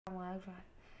All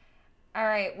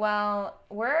right, well,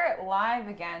 we're live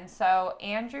again. So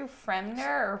Andrew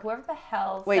Fremner, or whoever the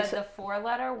hell said the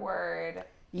four-letter word.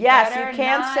 Yes, you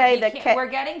can't say we're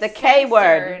getting the K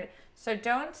word. So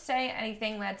don't say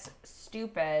anything that's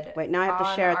stupid. Wait, now I have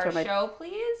to share it to my show,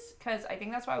 please, because I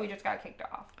think that's why we just got kicked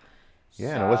off.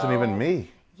 Yeah, and it wasn't even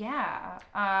me. Yeah,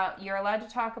 you're allowed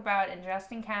to talk about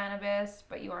ingesting cannabis,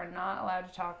 but you are not allowed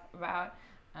to talk about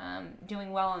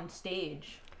doing well on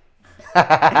stage.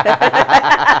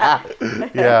 Yeah.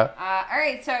 All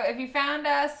right, so if you found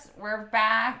us, we're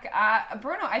back.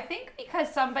 Bruno, I think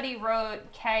because somebody wrote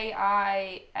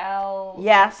K-I-L...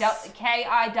 Yes.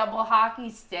 K-I double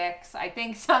hockey sticks. I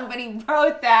think somebody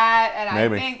wrote that, and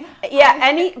Maybe. I think... Yeah,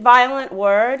 any violent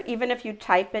word, even if you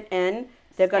type it in,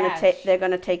 they're gonna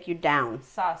take you down.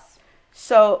 Sus.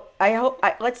 So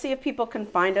let's see if people can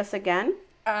find us again.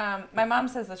 My mom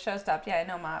says the show stopped. Yeah, I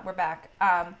know, Ma. We're back.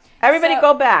 Everybody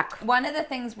go back. One of the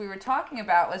things we were talking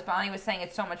about was Bonnie was saying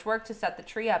it's so much work to set the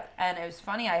tree up. And it was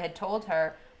funny. I had told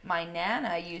her my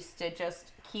Nana used to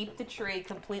just keep the tree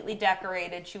completely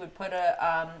decorated. She would put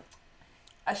a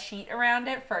sheet around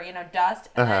it for, dust.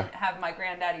 And then have my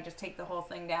granddaddy just take the whole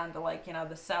thing down to,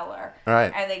 the cellar.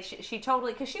 Right. And she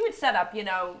totally, because she would set up,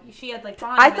 she had, Bonnie.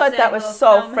 I thought that was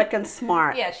so freaking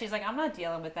smart. Yeah, she's like, I'm not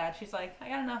dealing with that. She's like, I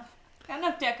got enough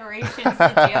decorations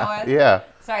to deal with. Yeah.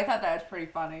 So I thought that was pretty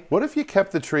funny. What if you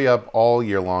kept the tree up all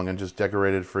year long and just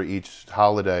decorated for each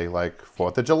holiday, like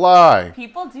 4th of July?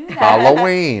 People do that.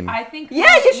 Halloween. I think.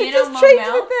 Yeah, you should just change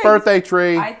the thing. Birthday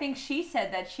tree. I think she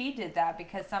said that she did that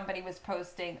because somebody was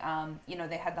posting.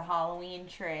 They had the Halloween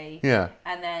tree. Yeah.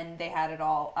 And then they had it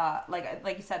all.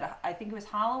 Like you said, I think it was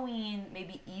Halloween,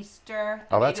 maybe Easter.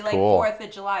 Oh, that's maybe cool. 4th of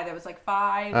July. There was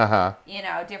 5.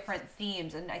 Different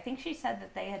themes, and I think she said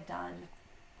that they had done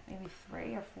maybe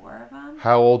 3 or 4 of them.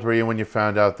 How old were you when you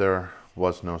found out there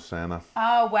was no Santa?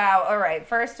 Oh, wow. All right.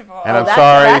 First of all. And I'm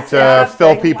sorry to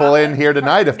fill people in here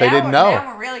tonight if they didn't know.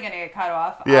 Now we're really going to get cut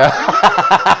off. Yeah.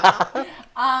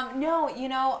 No,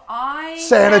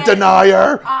 Santa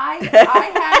denier. I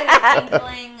had an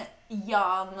inkling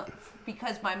young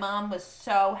because my mom was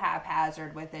so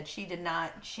haphazard with it. She did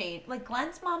not change.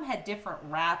 Glenn's mom had different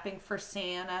wrapping for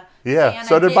Santa. Yeah,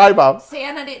 so did my mom.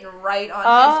 Santa didn't write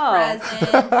on his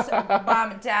presents.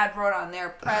 Mom and Dad wrote on their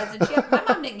presents. My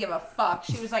mom didn't give a fuck.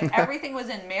 She was like, everything was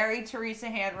in Mary Teresa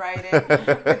handwriting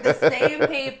with the same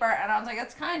paper. And I was like,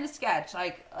 that's kind of sketch.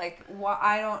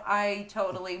 I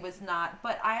totally was not.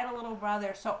 But I had a little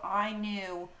brother, so I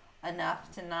knew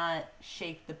enough to not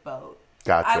shake the boat.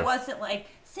 Gotcha. I wasn't like,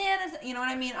 Santa's, you know what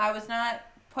I mean? I was not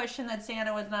pushing that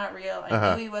Santa was not real.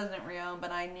 I knew he wasn't real,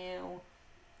 but I knew,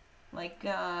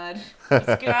 God, he's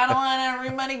gotta let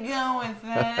everybody go with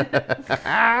it.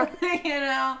 That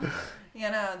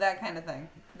kind of thing.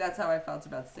 That's how I felt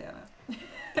about Santa.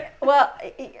 Well,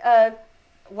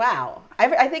 wow.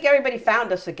 I think everybody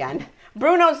found us again.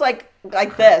 Bruno's like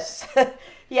this.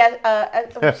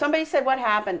 Yeah, somebody said what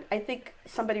happened. I think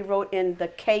somebody wrote in the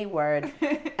K word,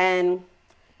 and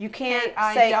you can't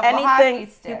say anything.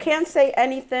 You can't say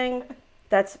anything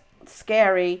that's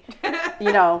scary,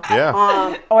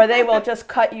 Yeah. or they will just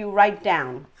cut you right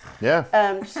down. Yeah.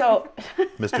 So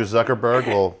Mr. Zuckerberg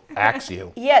will axe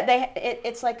you. Yeah,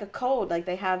 it's like a code.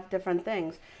 They have different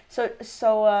things. So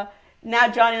now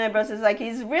Johnny Lambros is like,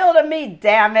 he's real to me,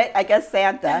 damn it. I guess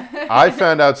Santa. I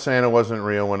found out Santa wasn't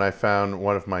real when I found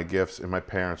one of my gifts in my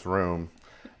parents' room.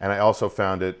 And I also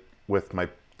found it with my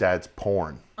dad's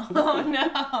porn. Oh,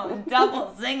 no.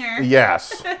 Double zinger.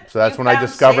 Yes. So that's when I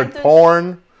discovered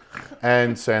porn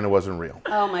and Santa wasn't real.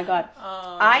 Oh, my God.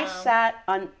 Oh, I sat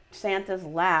on Santa's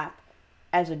lap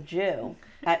as a Jew.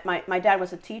 My dad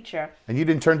was a teacher. And you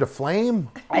didn't turn to flame?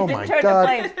 I didn't turn to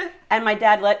flames. And my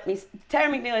dad let me...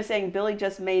 Terry McNeil is saying Billy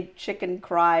just made children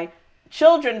cry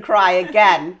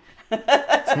again.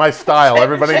 It's my style.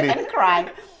 Everybody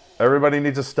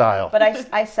needs a style. But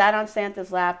I sat on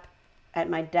Santa's lap at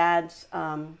my dad's...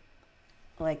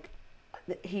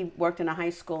 he worked in a high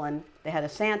school and they had a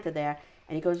Santa there.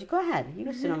 And he goes, go ahead. You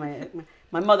can sit on my...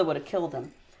 My mother would have killed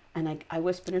him. And I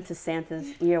whispered into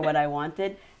Santa's ear what I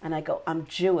wanted, and I go, "I'm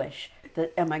Jewish.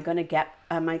 Am I gonna get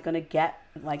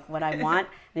what I want?"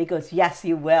 And he goes, "Yes,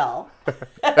 you will."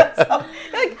 So,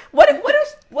 what?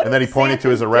 And then he pointed to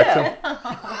his erection.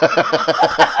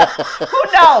 Who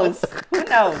knows?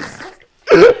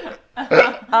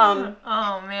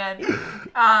 Oh man,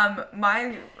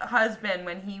 my husband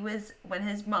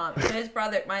his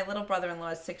brother, my little brother-in-law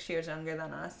is 6 years younger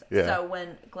than us. Yeah. So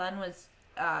when Glenn was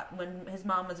when his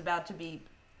mom was about to be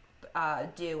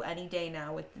due any day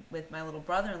now with my little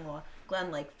brother-in-law,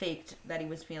 Glenn faked that he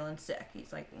was feeling sick.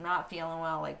 He's not feeling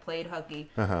well, played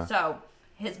hooky. Uh-huh. So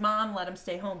his mom let him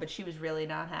stay home, but she was really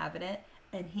not having it.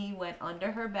 And he went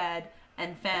under her bed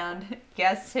and found,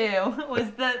 guess who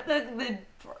was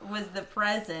the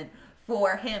present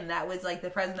for him. That was like the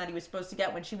present that he was supposed to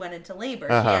get when she went into labor.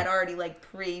 She had already like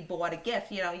pre-bought a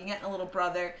gift. You know, you're getting a little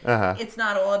brother. It's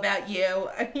not all about you.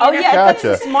 Oh yeah, Gotcha.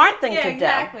 that's a smart thing to do.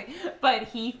 Exactly. But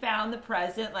he found the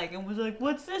present like and was like,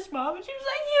 "What's this, Mom?" And she was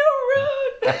like, "You rude."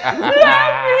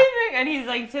 And he's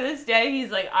like, to this day,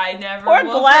 he's like, "I never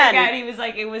will forget." He was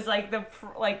like, it was like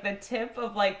the tip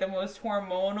of like the most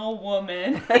hormonal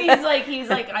woman. He's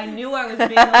like, I knew I was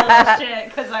being a little shit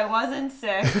because I wasn't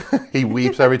sick. He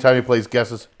weeps every time he plays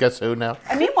Guess Who now.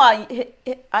 And meanwhile,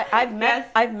 I've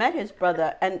met his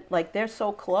brother, and like they're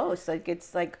so close. Like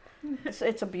it's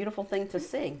a beautiful thing to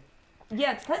see.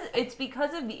 Yeah, it's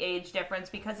because of the age difference.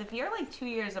 Because if you're like 2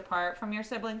 years apart from your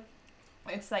sibling,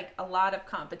 it's like a lot of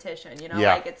competition. You know,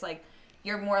 like it's like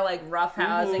you're more like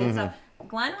roughhousing and stuff.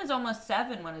 Glenn was almost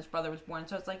 7 when his brother was born,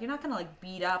 so it's like you're not gonna like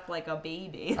beat up like a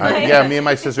baby. Yeah, me and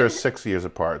my sister are 6 years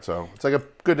apart, so it's like a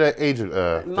good age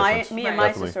difference. Me and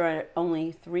my sister are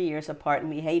only 3 years apart, and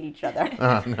we hate each other.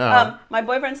 No. My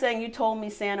boyfriend's saying you told me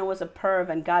Santa was a perv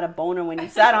and got a boner when you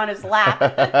sat on his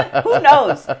lap. Who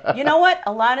knows? You know what?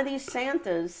 A lot of these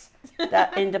Santas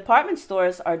that in department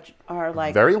stores are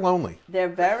like very lonely. They're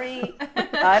very.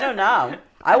 I don't know.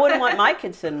 I wouldn't want my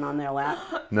kids sitting on their lap.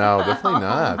 No, definitely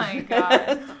not. Oh my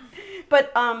God.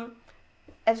 But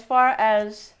as far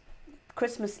as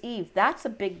Christmas Eve, that's a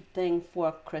big thing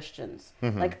for Christians.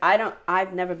 Like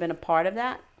I've never been a part of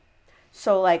that.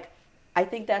 So like, I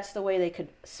think that's the way they could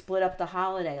split up the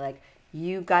holiday. Like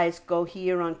you guys go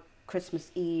here on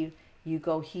Christmas Eve, you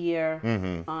go here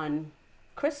on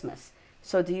Christmas.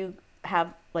 So do you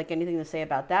have like anything to say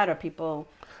about that, or people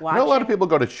watching? I know a lot of people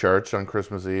go to church on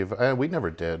Christmas Eve. We never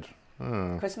did.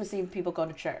 Christmas Eve, people go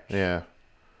to church. Yeah.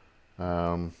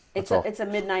 It's a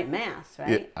midnight mass,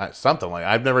 right? Yeah, something like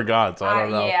I've never gone, so I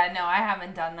don't know. Yeah, no, I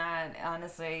haven't done that.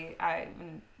 Honestly,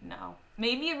 no.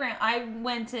 Maybe I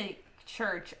went to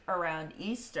church around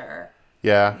Easter.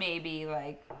 Yeah. Maybe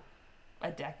like a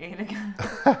decade ago.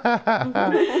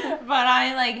 But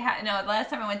I no. The last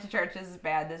time I went to church, this is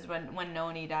bad. This is when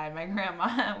Noni died. My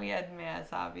grandma. We had mass,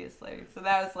 obviously. So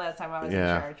that was the last time I was in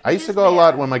church. I used to go a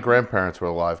lot when my grandparents were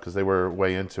alive because they were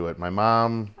way into it. My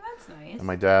mom. That's nice. And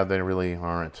my dad, they really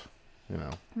aren't. You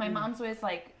know. My mom's always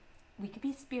like, we could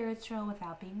be spiritual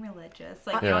without being religious.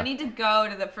 Like, you don't need to go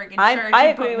to the freaking church. I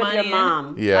agree with your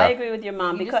mom. Yeah. I agree with your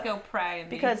mom. You just go pray and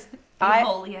be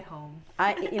holy at home.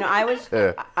 I grew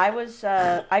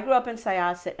up in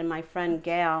Syosset, and my friend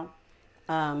Gail,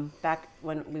 back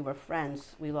when we were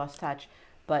friends, we lost touch,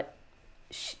 but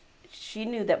she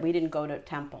knew that we didn't go to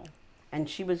temple, and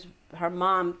her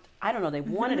mom, I don't know, they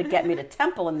wanted to get me to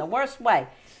temple in the worst way,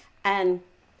 and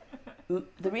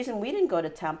the reason we didn't go to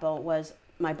temple was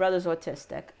my brother's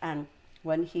autistic, and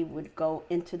when he would go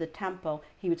into the temple,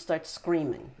 he would start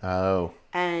screaming. Oh.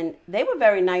 And they were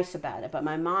very nice about it, but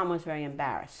my mom was very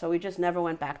embarrassed, so we just never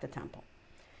went back to temple.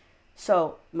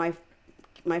 So my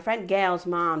friend Gail's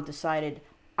mom decided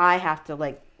I have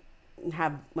to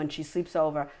when she sleeps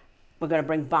over, we're going to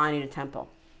bring Bonnie to temple.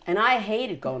 And I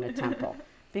hated going to temple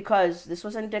because this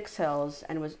was in Dix Hills,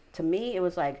 and to me it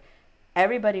was like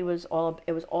it was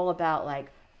all about like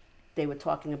they were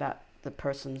talking about the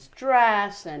person's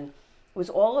dress, and it was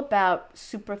all about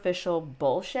superficial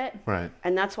bullshit. Right.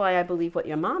 And that's why I believe what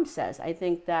your mom says. I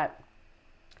think that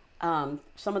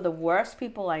some of the worst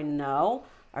people I know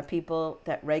are people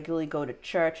that regularly go to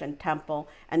church and temple,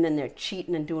 and then they're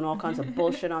cheating and doing all kinds of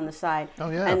bullshit on the side. Oh,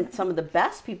 yeah. And some of the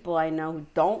best people I know who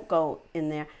don't go in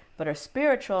there but are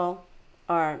spiritual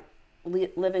are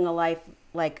living a life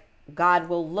like God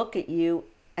will look at you,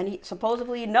 and he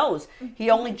supposedly knows. He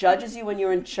only judges you when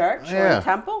you're in church or in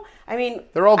temple. I mean,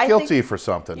 they're all guilty for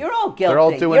something. You're all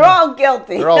guilty. You're all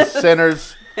guilty. They're all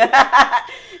sinners.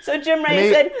 So Jim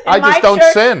Ray said, I just don't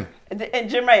sin. And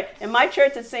Jim Ray, in my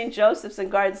church at St. Joseph's in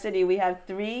Garden City, we have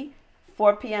 3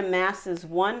 4 p.m. masses,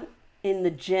 one in the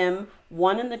gym,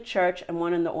 one in the church, and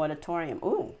one in the auditorium.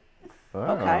 Ooh. Oh.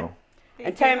 Okay.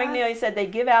 And Terry McNeely said they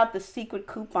give out the secret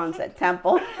coupons at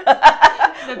Temple.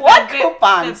 What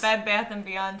coupons? The Bed Bath &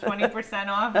 Beyond 20%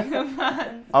 off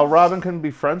coupons. Oh, Robin couldn't be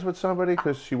friends with somebody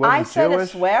because she wasn't Jewish? I said a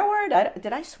swear word?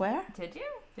 Did I swear? Did you?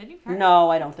 Did you?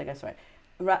 No, I don't think I swear.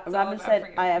 Robin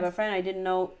said, I have a friend, I didn't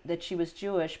know that she was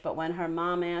Jewish, but when her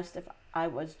mom asked if I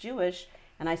was Jewish,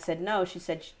 and I said no, she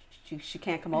said she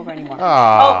can't come over anymore.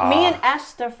 Oh, me and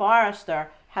Esther Forrester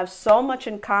have so much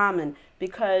in common,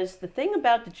 because the thing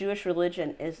about the Jewish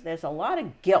religion is there's a lot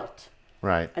of guilt.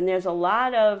 Right. And there's a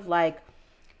lot of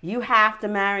you have to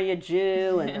marry a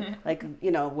Jew, and like,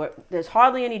 you know, there's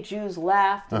hardly any Jews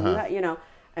left, and you know,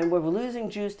 and we're losing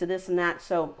Jews to this and that.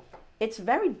 So it's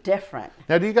very different.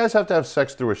 Now, do you guys have to have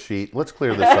sex through a sheet? Let's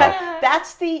clear this up.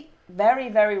 That's the very,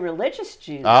 very religious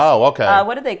Jews. Oh, okay.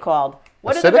 What are they called?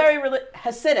 What Hasidic? are the very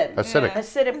Hasidic? Hasidic.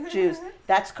 Hasidic Jews.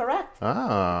 That's correct.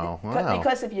 Oh, wow.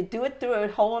 Because if you do it through a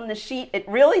hole in the sheet, it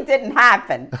really didn't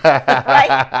happen.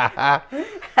 Right?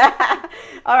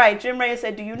 All right, Jim Ray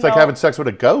said, do you know? It's like having sex with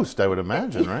a ghost, I would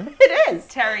imagine, right? It is.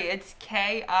 Terry, it's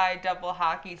K-I double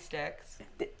hockey sticks.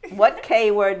 What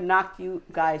K word knocked you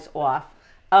guys off?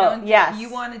 Oh, yes. You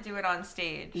want to do it on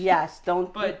stage. Yes,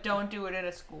 don't. But don't do it in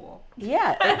a school.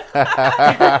 Yeah.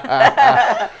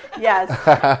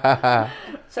 Yes.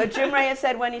 So Jim Ray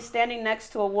said when he's standing next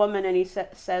to a woman and he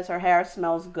says her hair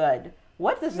smells good.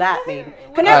 What does that mean?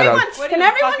 Can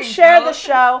everyone share the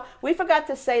show? We forgot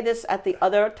to say this at the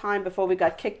other time before we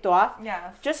got kicked off.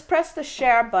 Yes. Just press the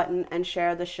share button and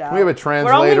share the show. We have a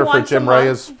translator for Jim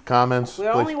Ray's comments. We're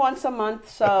only once a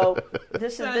month, so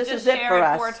this is it for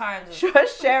us. 4 times. Sure,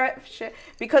 share it,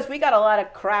 because we got a lot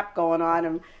of crap going on,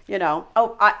 and you know.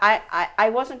 Oh,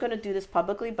 I wasn't going to do this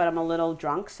publicly, but I'm a little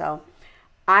drunk, so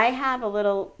I have a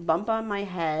little bump on my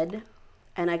head,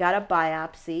 and I got a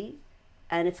biopsy.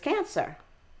 And it's cancer.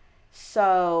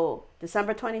 So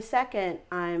December 22nd,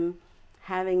 I'm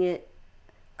having it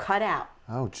cut out.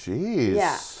 Oh, jeez.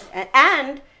 Yeah.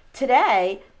 And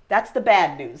today, that's the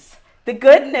bad news. The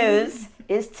good news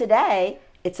is today,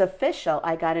 it's official.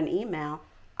 I got an email.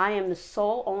 I am the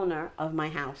sole owner of my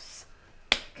house.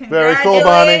 Very cool,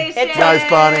 Bonnie. Nice,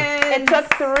 Bonnie. It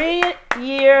took 3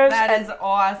 years. That is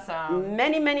awesome.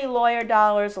 Many, many lawyer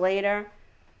dollars later.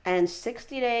 And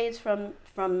 60 days from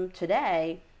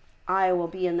today, I will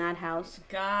be in that house.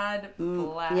 God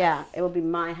bless. Yeah, it will be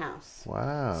my house.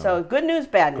 Wow. So good news,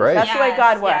 bad news. Great. That's the way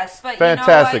God works. Yes, but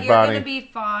fantastic, you know what? Bonnie. You're going to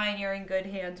be fine. You're in good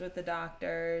hands with the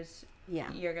doctors.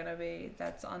 Yeah. You're going to be,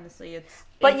 that's honestly, it's...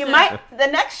 But you might, the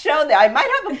next show there, I might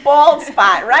have a bald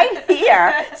spot right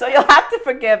here. So you'll have to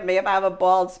forgive me if I have a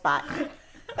bald spot.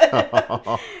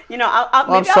 You know, I'll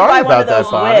buy one of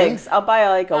those wigs. I'll buy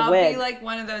like a wig. I'll be like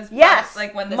one of those. Yes,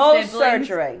 like when the Mohs siblings,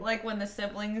 surgery. Like when the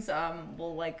siblings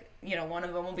will like, you know, one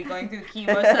of them will be going through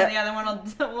chemo, so the other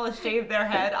one will shave their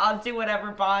head. I'll do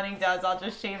whatever Bonnie does. I'll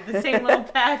just shave the same little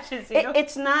patches. You know?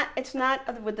 It's not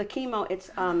with the chemo. It's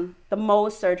the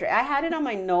Mohs surgery. I had it on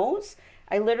my nose.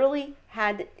 I literally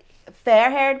had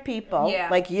fair-haired people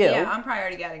like you. Yeah, I'm probably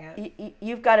already getting it.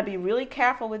 You've got to be really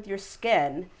careful with your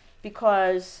skin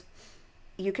because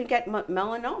you can get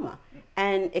melanoma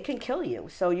and it can kill you.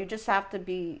 So you just have to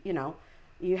be, you know,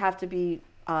 you have to be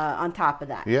on top of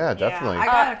that. Yeah, definitely. Yeah, I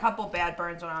got a couple bad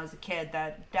burns when I was a kid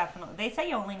that definitely, they say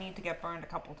you only need to get burned a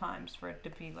couple times for it to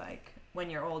be like, when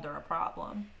you're older, a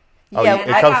problem. Oh, yeah,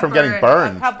 it comes from getting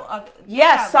burned. Sunburn.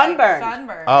 Like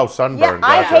sunburn. Oh, sunburn. Yeah,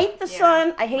 Gotcha. I hate the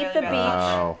sun. I hate Really the bad.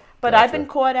 beach. Oh, but gotcha. I've been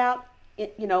caught out,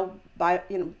 you know,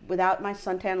 without my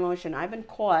suntan lotion. I've been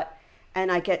caught,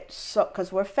 and I get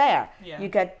because we're fair. Yeah. You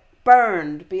get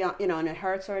burned beyond, you know, and it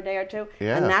hurts for a day or two.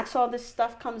 Yeah. And that's all this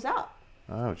stuff comes out.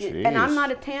 Oh, jeez. And I'm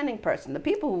not a tanning person. The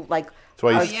people who why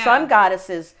are you sun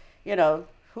goddesses, you know,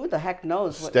 who the heck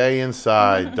knows? Stay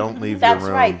inside. Don't leave your That's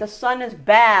room. right. The sun is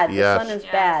bad. Yes. The sun is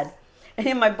bad.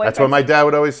 And my boyfriend. That's what my dad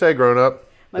would always say growing up.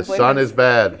 The sun is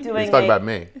bad. He's talking about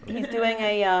me. He's doing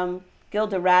a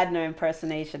Gilda Radner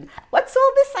impersonation. What's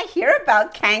all this I hear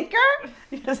about canker?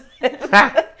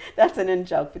 That's an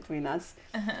in-joke between us.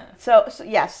 So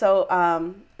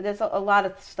there's a lot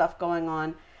of stuff going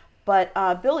on. But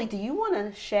Billy, do you want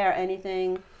to share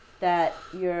anything that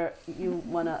you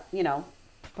want to, you know,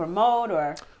 promote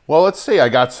or? Well, let's see. I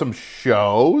got some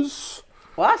shows.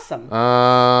 Awesome.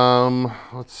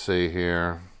 Let's see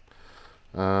here.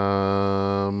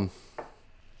 My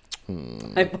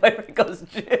boyfriend goes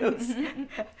Jews.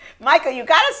 Michael, you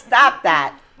got to stop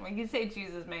that. We can say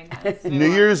Jesus made nice.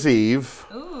 New Year's Eve.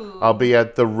 Ooh. I'll be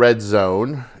at the Red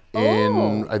Zone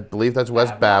in, I believe that's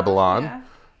West Babylon.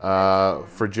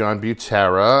 For John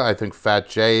Butera. I think Fat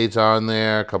Jade's on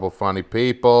there. A couple funny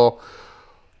people.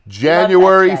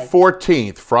 January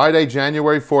 14th, Friday,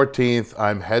 January 14th,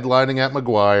 I'm headlining at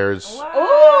McGuire's.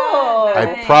 Oh,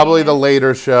 nice. Probably the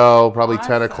later show, probably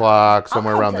 10 o'clock,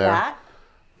 somewhere I'll around come to there. that.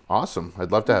 Awesome.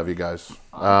 I'd love to have you guys.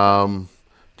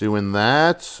 Doing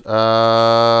that.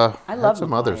 I love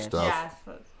some other McGuire's. stuff. Yes,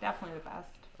 that's definitely the best.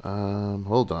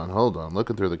 Hold on.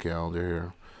 Looking through the calendar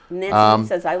here. Nancy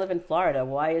says, I live in Florida.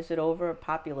 Why is it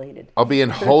overpopulated? I'll be in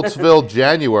Holtzville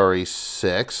January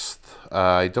 6th.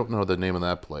 I don't know the name of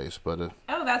that place, but...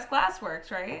 Oh, that's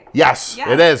Glassworks, right? Yes, Yes,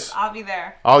 it is. I'll be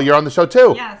there. Oh, you're on the show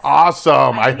too? Yes.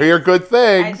 Awesome. I hear good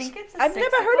things. I think it's I've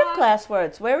never heard of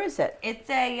Glassworks. Where is it? It's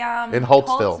a in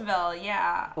Holtsville.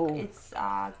 Yeah. Ooh. It's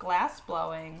glass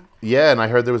blowing. Yeah, and I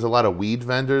heard there was a lot of weed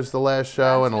vendors the last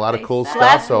show, That's and a what lot of they cool said. stuff.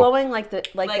 Glass So blowing, like they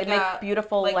make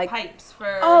beautiful like pipes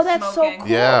for Oh, that's so smoking. cool.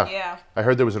 yeah. I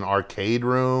heard there was an arcade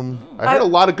room. I heard a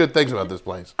lot of good things about this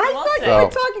place. I We'll thought see. you were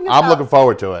talking about I'm looking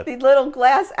forward to it. the little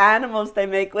glass animals they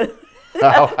make with.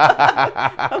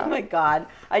 Oh my God!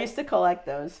 I used to collect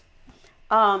those.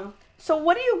 So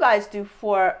what do you guys do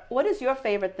what is your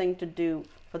favorite thing to do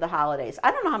for the holidays?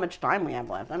 I don't know how much time we have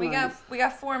left. We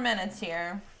got 4 minutes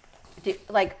here.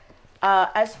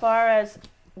 As far as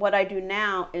what I do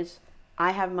now is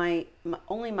I have my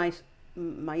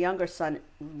younger son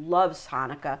loves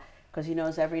Hanukkah because he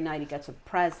knows every night he gets a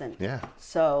present. Yeah.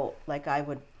 So like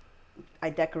I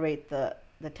decorate the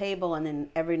table, and then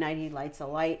every night he lights a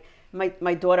light.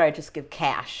 My daughter, I just give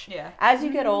cash. Yeah. As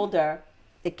you get older,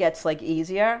 it gets like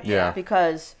easier. Yeah.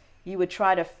 Because you would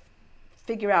try to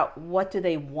figure out what do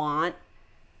they want,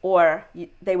 or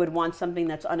they would want something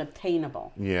that's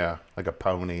unobtainable. Yeah, like a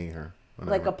pony or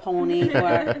whatever. Like a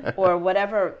pony or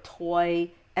whatever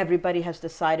toy. Everybody has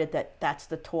decided that's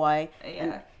the toy.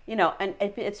 Yeah. And,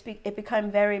 and it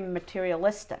became very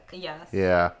materialistic. Yes.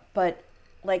 Yeah. But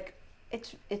like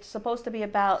it's supposed to be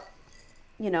about,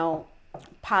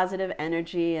 positive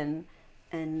energy and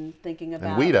thinking about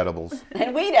And weed edibles.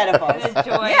 and weed edibles. The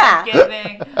joy Yeah. of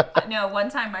giving. No, one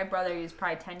time my brother, he was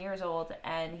probably 10 years old,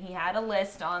 and he had a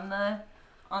list on the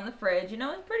fridge.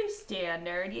 It's pretty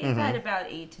standard. He had about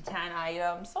 8 to 10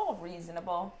 items, all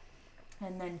reasonable.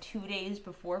 And then 2 days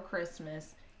before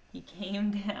Christmas, he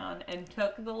came down and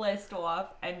took the list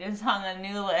off and just hung a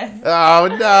new list. Oh,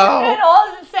 no. And all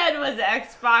it said was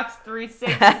Xbox 360.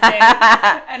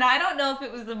 And I don't know if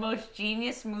it was the most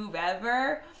genius move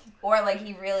ever, or like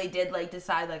he really did like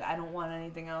decide like I don't want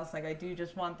anything else. Like I do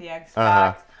just want the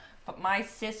Xbox. But my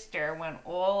sister went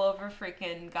all over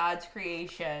freaking God's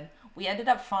creation. We ended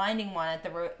up finding one at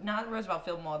not the Roosevelt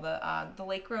Field Mall, the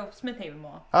Lake Grove Smith Haven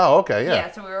Mall. Oh, okay, yeah.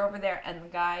 Yeah, so we were over there, and the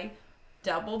guy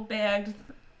double bagged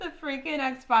the freaking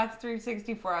Xbox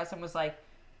 360 for us and was like,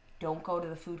 don't go to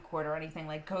the food court or anything.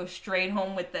 Like, go straight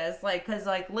home with this. Like, because,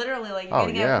 like, literally, like, you're going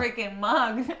to get freaking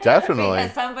mugged. Definitely.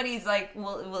 Because somebody's, like,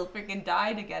 will freaking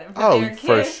die to get it for their kid.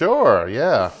 For sure,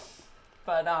 yeah.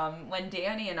 But when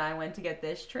Danny and I went to get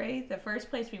this tray, the first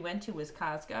place we went to was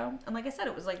Costco. And like I said,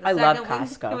 it was like the love second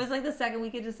Costco. week. It was like the second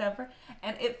week of December.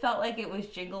 And it felt like it was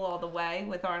Jingle All the Way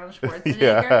with Arnold Schwarzenegger.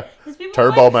 Yeah. People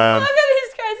Turbo were like, Man. look at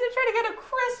these guys. They're trying to get a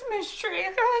Christmas tree.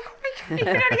 And they're like, oh my God,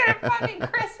 you're going to get a fucking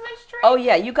Christmas tree? Oh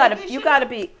yeah, you gotta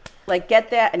be like get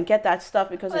that stuff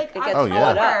because Like, it gets Oh, yeah.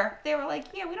 bought up. They were like,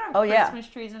 yeah, we don't have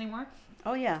Christmas trees anymore.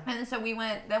 Oh yeah. And so we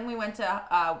went to,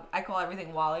 I call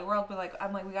everything Wally World.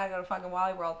 I'm like, we got to go to fucking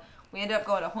Wally World. We ended up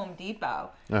going to Home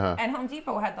Depot. And Home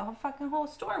Depot had the whole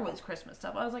store was Christmas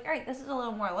stuff. I was like, all right, this is a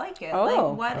little more like it. Oh.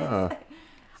 Like, what is it?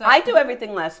 So, I do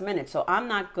everything last minute, so I'm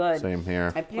not good. Same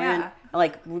here. I plan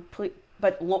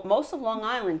but most of Long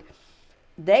Island,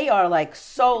 they are like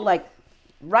so like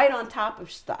right on top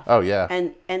of stuff. Oh, yeah.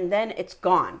 And then it's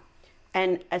gone.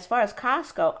 And as far as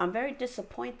Costco, I'm very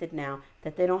disappointed now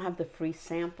that they don't have the free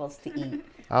samples to eat.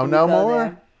 Oh, when no you go more?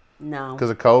 there. No. Because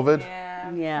of COVID?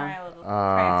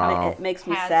 Yeah. It makes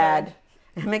me sad.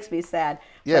 It makes me sad.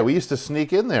 Yeah, we used to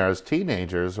sneak in there as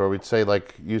teenagers, or we'd say,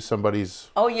 like, use somebody's...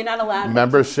 Oh, you're not allowed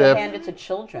membership. to hand it to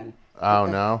children. Oh,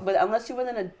 no? But unless you're with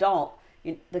an adult,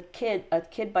 a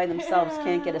kid by themselves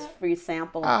can't get a free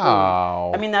sample of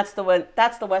Oh. food. I mean, that's the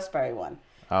Westbury one.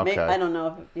 Okay. I don't know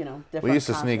if, different. We used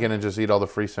to sneak in and just eat all the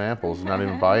free samples and not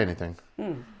even buy anything.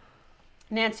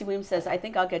 Nancy Weems says, I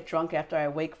think I'll get drunk after I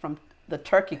wake from the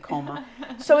turkey coma.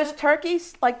 So is turkey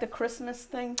like the Christmas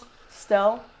thing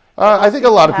still? I think a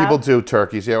lot of people do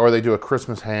turkeys, yeah, or they do a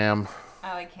Christmas ham.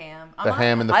 I like ham. The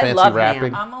ham and the I fancy love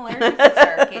wrapping. I'm allergic to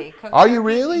turkey. Are you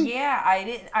really? Yeah, I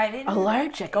didn't.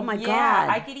 Allergic? Oh my Yeah, God.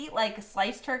 I could eat like a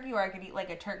sliced turkey or I could eat like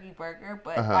a turkey burger,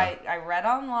 but I read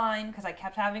online because I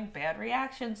kept having bad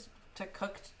reactions to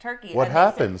cooked turkey. What And they said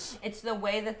happens? It's the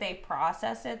way that they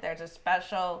process it. There's a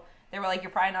special. They were like,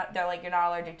 you're probably not. They're like, you're not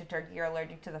allergic to turkey. You're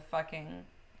allergic to the fucking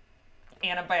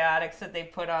antibiotics that they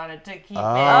put on it to keep it.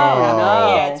 Oh,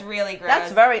 no. Yeah, it's really gross.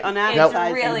 That's very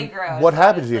unappetizing. It's really gross. What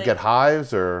happens? Do you honestly. get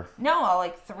hives or? No, I'll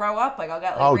like throw up. Like I'll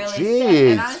get like Oh, really sick.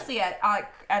 jeez. And honestly, at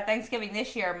at Thanksgiving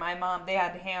this year, my mom, they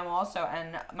had ham also,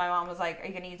 and my mom was like, are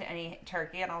you going to eat any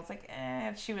turkey? And I was like,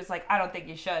 eh. She was like, I don't think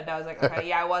you should. And I was like, okay,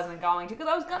 yeah, I wasn't going to, because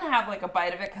I was going to have like a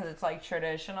bite of it because it's like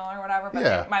traditional or whatever.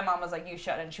 But my mom was like, you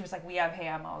should. And she was like, we have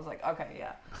ham. I was like, okay,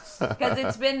 yeah. Because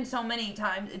it's been so many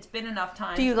times. It's been enough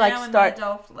times. Do you like now start? in my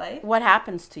adult life. What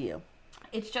happens to you?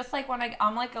 It's just like when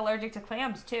I'm like allergic to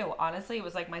clams too. Honestly, it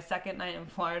was like my second night in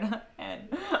Florida, and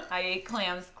I ate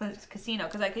clams casino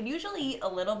because I could usually eat a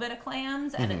little bit of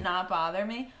clams and it not bother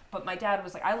me. But my dad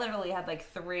was like, I literally had like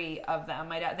 3 of them.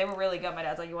 They were really good. My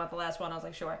dad's like, you want the last one? I was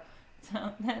like, sure.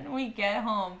 So then we get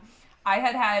home. I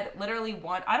had literally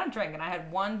one. I don't drink, and I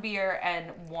had 1 beer and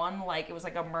one like it was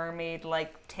like a mermaid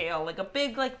like tail, like a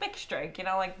big like mixed drink. You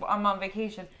know, like I'm on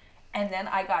vacation, and then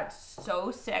I got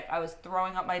so sick. I was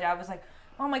throwing up. My dad was like,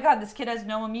 oh my God, this kid has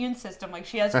no immune system. Like,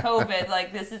 she has COVID.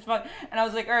 Like, this is fun. And I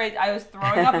was like, all right, I was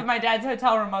throwing up in my dad's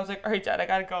hotel room. I was like, all right, Dad, I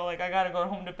gotta go. Like, I gotta go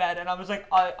home to bed. And I was like,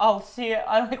 I'll see it.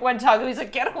 I like went to hug him. He's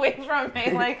like, get away from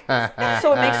me. Like,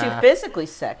 so it makes you physically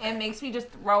sick. It makes me just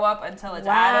throw up until it's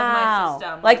out of my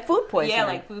system. Like food poisoning. Yeah,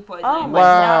 like food poisoning. Oh my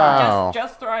God.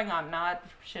 Just throwing up, not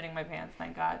shitting my pants,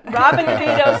 thank God. Robin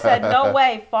DeVito said, no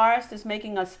way, Forrest is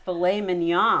making us filet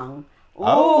mignon. Ooh.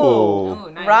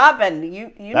 Oh, nice. Robin,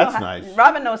 you That's know nice.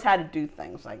 Robin knows how to do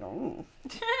things. Like, ooh.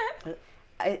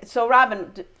 So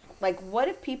Robin, like, what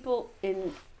if people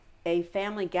in a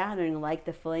family gathering like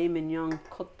the filet mignon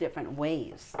cooked different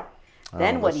ways?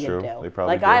 Then what do you true. do? They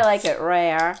probably like do. I like it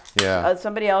rare. Yeah.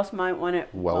 Somebody else might want it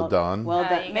Well done. Well you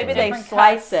done. get Maybe they different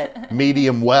slice cuts. it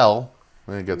Medium well.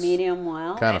 I think it's medium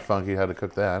well. kind of funky how to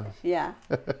cook that. Yeah,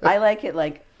 I like it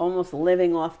like almost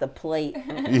living off the plate.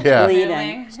 Yeah.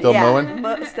 Bleeding. Still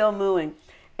mooing? Still mooing.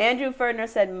 Andrew Ferdner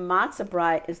said matzo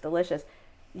brie is delicious.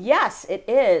 Yes, it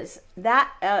is. But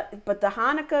the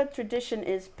Hanukkah tradition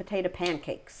is potato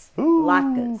pancakes,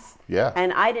 latkes. Yeah.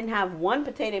 And I didn't have one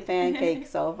potato pancake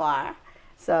so far.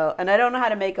 So, and I don't know how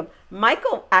to make them.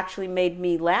 Michael actually made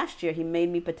me last year. He made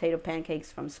me potato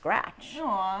pancakes from scratch.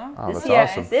 Aww. Oh, that's year,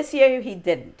 awesome. This year he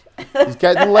didn't. He's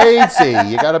getting lazy.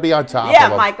 You got to be on top Yeah,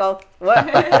 of him. Michael. What?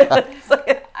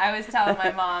 I was telling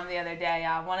my mom the other day,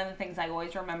 one of the things I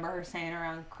always remember her saying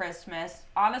around Christmas,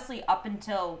 honestly, up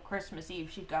until Christmas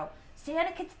Eve, she'd go,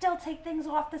 Santa could still take things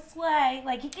off the sleigh.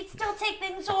 Like, he could still take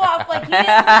things off. Like, he didn't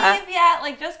leave yet.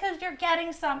 Like, just because you're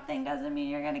getting something doesn't mean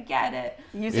you're going to get it.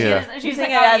 She's like,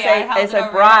 as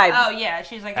a bribe. Oh, yeah.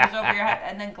 She's like, it was over your head.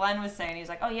 And then Glenn was saying, he's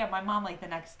like, oh, yeah, my mom, like, the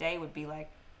next day would be like,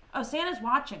 oh, Santa's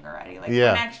watching already. Like, for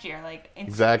next year. Like,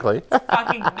 Exactly. It's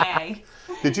fucking May.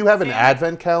 Did you have an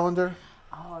advent calendar?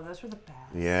 Oh, those were the best.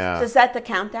 Yeah. Is that the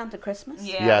countdown to Christmas?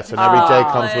 Yeah. Yes, and every day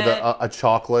comes with a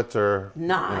chocolate or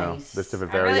Nice. there's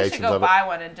different I really variations should go of it. buy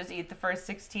one and just eat the first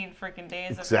 16 freaking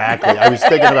days. Exactly. I was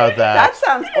thinking about that. That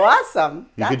sounds awesome.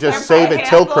 You could They're just save probably it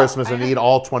till half off. Christmas and eat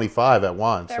all 25 at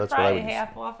once. They're That's what I probably would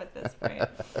half off at this point.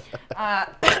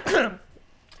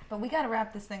 But we got to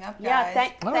wrap this thing up, guys.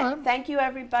 Yeah, thank you,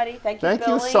 everybody. Thank you, Thank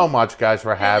Billy. you so much, guys,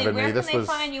 for Billy, having where me. This can they was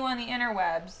find you on the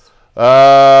interwebs?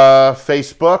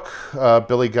 Facebook,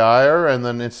 Billy Geyer, and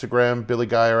then Instagram, Billy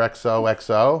Geyer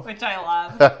XOXO. Which I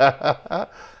love.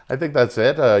 I think that's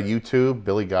it. YouTube,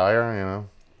 Billy Geyer, you know.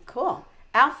 Cool.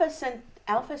 Alpha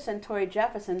Centauri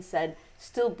Jefferson said,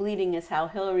 still bleeding is how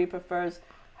Hillary prefers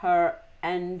her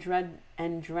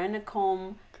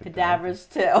adrenochrome cadavers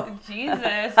too.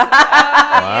 Jesus.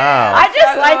 Wow. I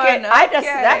just like it.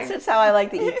 Okay. That's just how I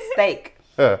like to eat steak.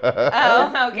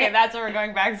 Oh, okay. That's what we're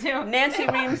going back to. Nancy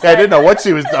Reams I said, didn't know what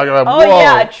she was talking about. oh Whoa.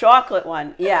 yeah, a chocolate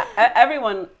one. Yeah,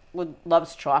 everyone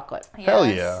loves chocolate. Hell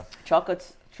Yes. yeah.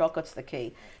 Chocolate's the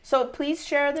key. So please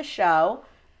share the show.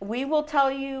 We will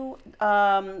tell you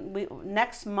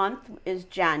next month is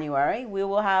January. We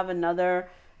will have another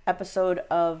episode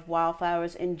of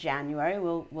Wildflowers in January.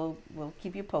 We'll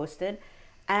keep you posted.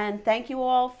 And thank you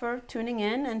all for tuning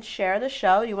in and share the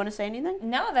show. You want to say anything?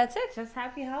 No, that's it. Just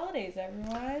happy holidays,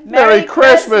 everyone. Merry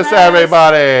Christmas,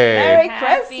 everybody. Merry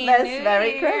Happy Christmas. New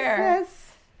Merry Year. Christmas.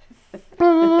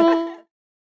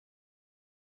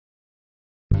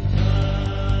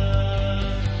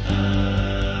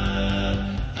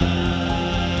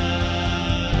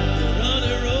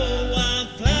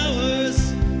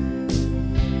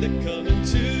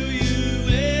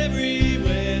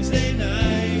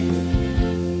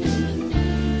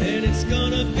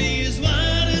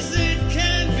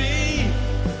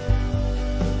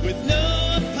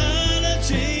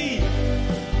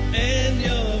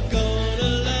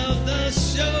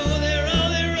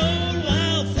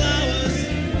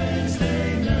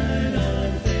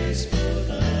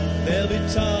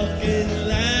 Talking,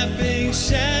 laughing,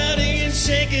 shouting, and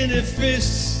shaking their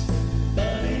fists.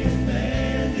 Buddy and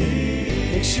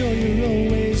Mandy, make sure you're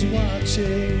always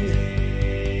reaching.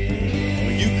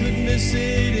 Or you could miss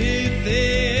it if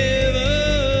they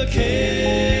ever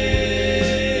kiss.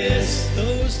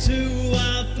 Those two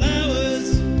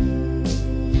wildflowers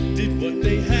did what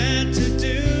they had to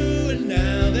do, and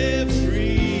now they're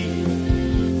free.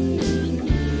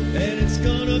 And it's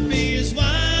gonna be as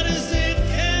wild as it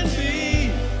can be,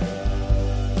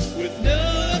 with no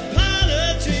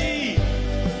apology.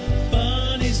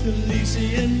 Bonnie,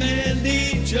 Scalisi, and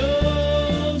Mandy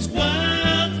Jones, Wildflowers,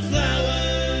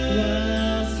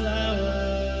 Wildflowers.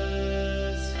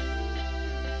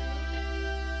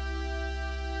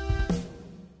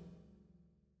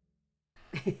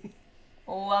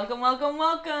 Welcome, welcome,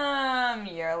 welcome.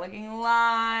 You're looking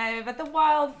live at the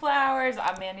Wildflowers.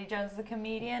 I'm Mandy Jones, the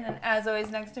comedian, and as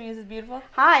always, next to me is this beautiful.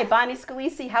 Hi, Bonnie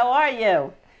Scalisi. How are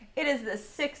you? It is the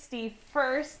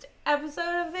 61st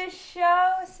episode of this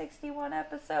show, 61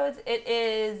 episodes. It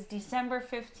is December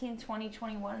 15th,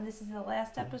 2021, and this is the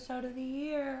last episode of the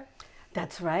year.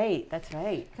 That's right. That's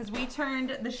right. Because we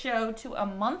turned the show to a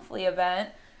monthly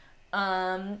event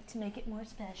to make it more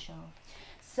special.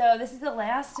 So this is the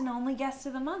last and only guest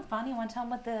of the month. Bonnie, you want to tell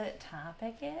them what the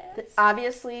topic is?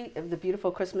 Obviously, the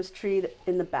beautiful Christmas tree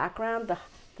in the background,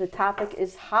 the topic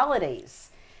is holidays.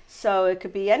 So it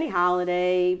could be any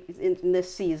holiday in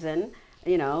this season,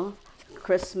 you know,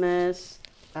 Christmas,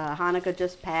 Hanukkah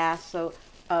just passed. So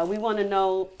we want to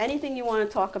know anything you want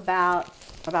to talk about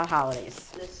holidays.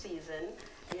 This season,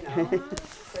 you know,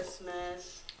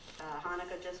 Christmas,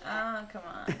 Hanukkah just passed. Oh, come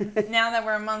on. Now that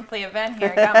we're a monthly event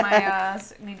here, I got my,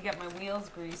 need to get my wheels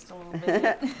greased a little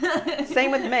bit.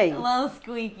 Same with me. A little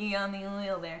squeaky on the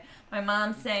wheel there. My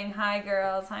mom's saying, hi,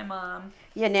 girls. Hi, Mom.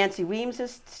 Yeah, Nancy Weems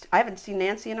I haven't seen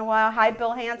Nancy in a while. Hi,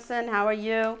 Bill Hansen. How are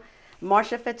you?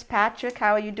 Marcia Fitzpatrick,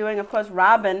 how are you doing? Of course,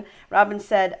 Robin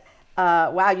said,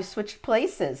 wow, you switched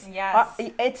places. Yes.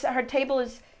 Her table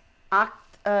is I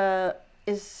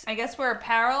guess we're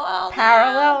parallel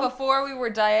Parallel. now. Before we were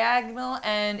diagonal,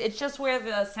 and it's just where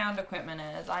the sound equipment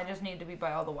is. I just need to be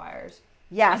by all the wires.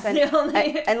 Yes, and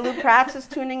Lou Pratt's is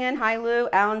tuning in. Hi, Lou.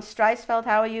 Alan Streisfeld,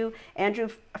 how are you? Andrew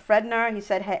Fredner, he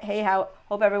said, hey,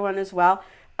 hope everyone is well.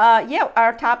 Yeah,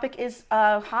 our topic is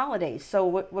holidays, so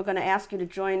we're going to ask you to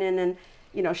join in and,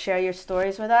 you know, share your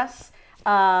stories with us.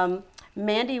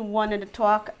 Mandy wanted to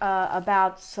talk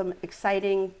about some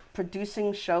exciting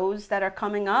producing shows that are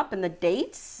coming up and the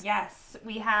dates. Yes,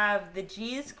 we have the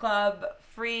G's Club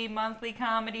free monthly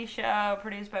comedy show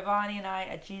produced by Bonnie and I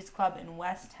at G's Club in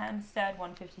West Hempstead,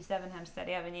 157 Hempstead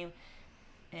Avenue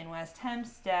in West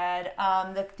Hempstead.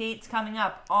 The dates coming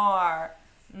up are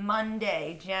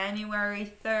Monday, January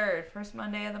 3rd, first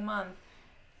Monday of the month,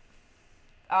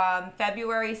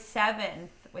 February 7th,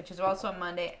 which is also a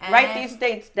Monday. And, write these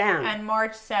dates down. And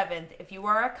March 7th. If you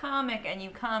are a comic and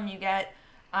you come, you get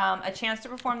a chance to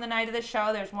perform the night of the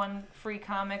show. There's one free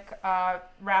comic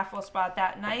raffle spot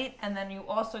that night, and then you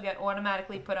also get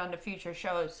automatically put onto future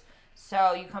shows.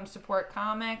 So you come support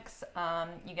comics,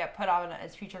 you get put on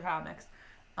as future comics.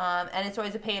 And it's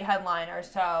always a paid headliner,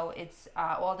 so it's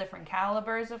all different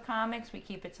calibers of comics. We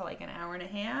keep it to like an hour and a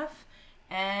half,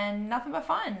 and nothing but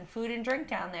fun, food and drink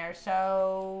down there.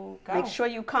 So go. Make sure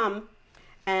you come.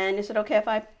 And is it okay if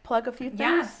I plug a few things?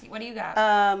 Yes. What do you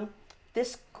got?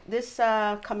 This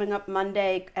coming up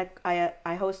Monday,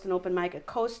 I host an open mic at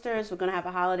Coasters. We're going to have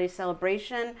a holiday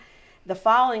celebration. The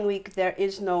following week, there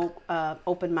is no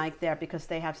open mic there because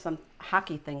they have some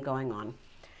hockey thing going on.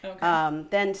 Okay.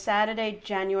 Then Saturday,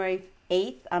 January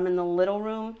 8th, I'm in the Little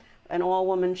Room, an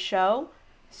all-woman show.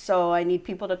 So I need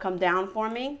people to come down for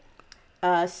me.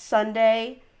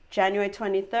 Sunday, January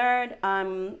 23rd,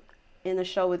 I'm in the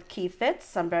show with Key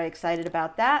Fitz. I'm very excited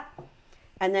about that.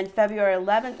 And then February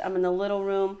 11th, I'm in the Little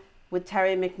Room with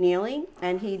Terry McNeely,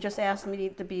 and he just asked me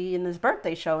to be in his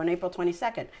birthday show on April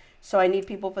 22nd. So I need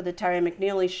people for the Terry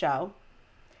McNeely show.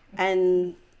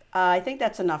 And I think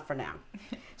that's enough for now.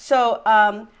 So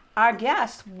our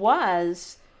guest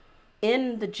was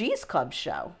in the G's Club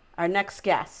show, our next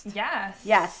guest. Yes.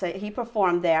 Yes, he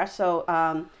performed there. So,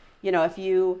 you know, if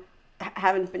you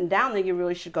haven't been down there, you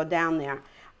really should go down there.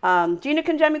 Gina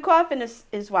Konjemi-Coffin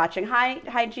is watching.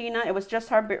 Hi, Gina. It was just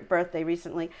her birthday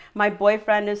recently. My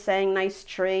boyfriend is saying nice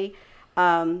tree.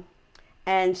 And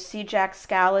C. Jack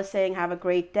Scala saying have a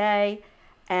great day.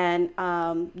 And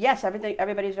yes,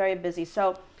 everybody's very busy.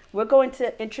 So we're going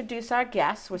to introduce our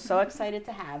guest. We're so excited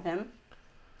to have him.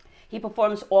 He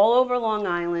performs all over Long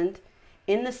Island,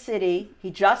 in the city.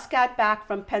 He just got back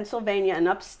from Pennsylvania and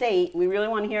upstate. We really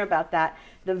want to hear about that.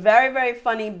 The very, very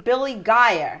funny Billy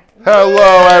Geyer.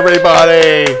 Hello,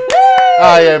 everybody.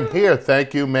 I am here.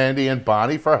 Thank you, Mandy and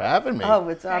Bonnie, for having me. Oh,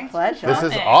 it's our pleasure. This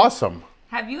is awesome.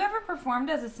 Have you ever performed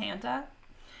as a Santa?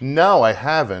 No, I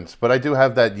haven't, but I do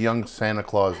have that young Santa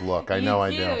Claus look. I know I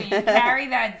do. You carry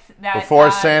that.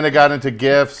 Before Santa got into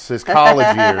gifts, his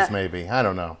college years, maybe. I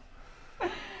don't know.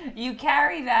 You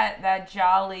carry that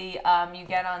jolly, you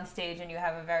get on stage and you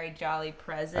have a very jolly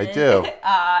presence. I do.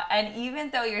 And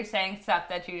even though you're saying stuff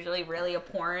that's usually really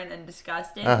abhorrent and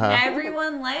disgusting,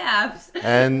 everyone laughs.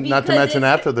 And not to mention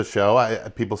after the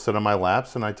show, people sit on my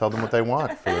laps and I tell them what they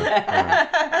want.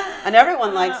 And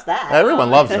everyone likes that.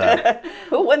 Everyone loves that.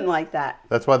 Who wouldn't like that?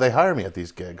 That's why they hire me at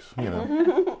these gigs, you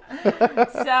know.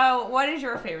 So what is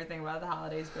your favorite thing about the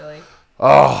holidays, Billy?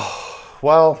 Oh,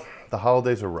 well, the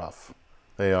holidays are rough.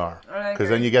 They are. Because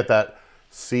then you get that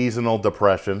seasonal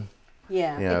depression.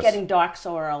 Yeah, Yes. it's getting dark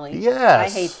so early.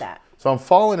 Yes. I hate that. So I'm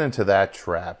falling into that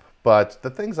trap. But the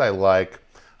things I like,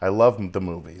 I love the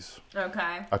movies.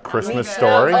 Okay. A Christmas Me too.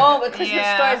 Story. Oh, but Christmas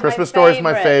Story is Christmas my Story is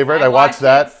my favorite. I watch watched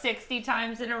that it 60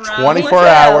 times in a row. 24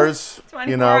 hours, 24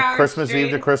 you know, hours Christmas Eve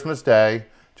straight. to Christmas Day,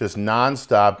 just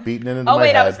nonstop, beating it into Oh, my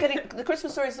wait, head. I was getting... The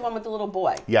Christmas Story is the one with the little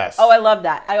boy. Yes. Oh, I love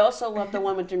that. I also love the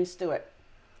one with Jimmy Stewart.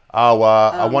 Oh,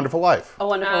 A Wonderful Life. A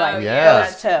Wonderful Life.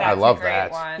 Yes. Too. I love a great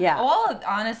that. One. Yeah.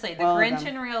 Honestly, The All of Grinch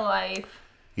them. in Real Life.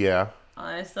 Yeah.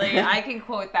 Honestly, I can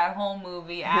quote that whole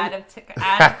movie out of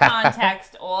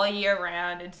context all year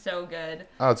round. It's so good.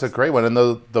 Oh, it's a great one. And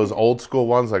those old school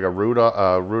ones like a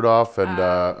Rudolph and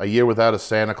A Year Without a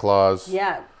Santa Claus.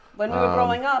 Yeah. When we were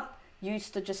growing up, you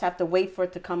used to just have to wait for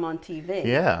it to come on TV.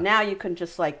 Yeah. Now you can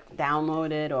just like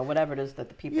download it or whatever it is that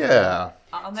the people Yeah.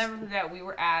 I'll never forget, we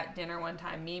were at dinner one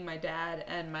time, me, my dad,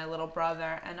 and my little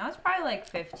brother, and I was probably like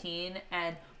 15,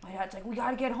 and my dad's like, we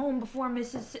gotta get home before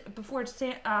Mrs.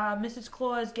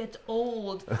 Claus gets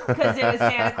old, because it was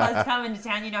Santa Claus coming to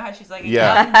town. You know how she's like a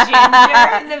young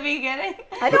ginger in the beginning?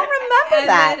 I don't remember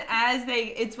that.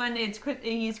 Then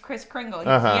he's Kris Kringle, he's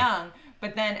young.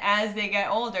 But then as they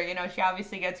get older, you know, she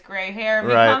obviously gets gray hair,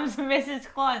 becomes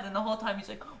Mrs. Claus, and the whole time he's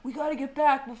like, we gotta get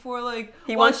back before, like,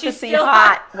 He wants to see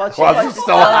hot. While she's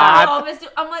still hot.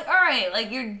 I'm like, all right,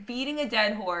 like, you're beating a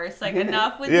dead horse. Like,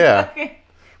 enough with the Yeah. fucking...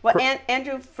 Well,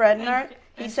 Andrew Fredner,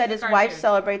 he said his wife cartoon.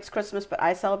 celebrates Christmas, but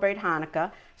I celebrate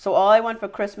Hanukkah. So all I want for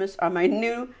Christmas are my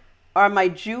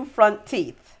Jew front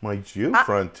teeth. My Jew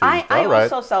front teeth. I All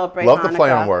right. also celebrate Love Hanukkah. the play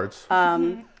on words.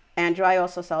 Andrew, I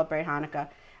also celebrate Hanukkah.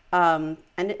 And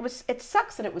it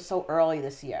sucks that it was so early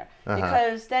this year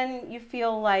because then you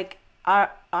feel like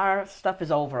our stuff is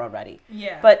over already.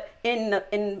 Yeah. But in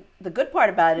the good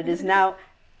part about it is now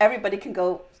everybody can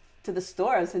go to the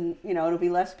stores and, you know, it'll be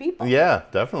less people. Yeah,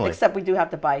 definitely. Except we do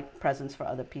have to buy presents for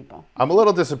other people. I'm a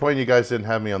little disappointed you guys didn't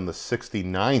have me on the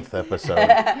 69th episode.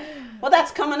 Well,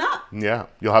 that's coming up. Yeah,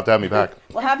 you'll have to have me back.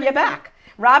 We'll have you back.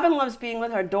 Robin loves being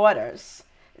with her daughters.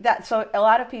 So a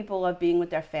lot of people love being with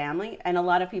their family, and a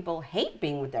lot of people hate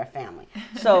being with their family.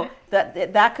 So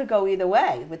that could go either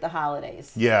way with the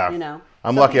holidays. Yeah. You know,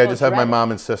 I'm Some lucky. I people just have my dread it. mom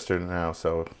and sister now,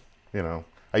 so, you know.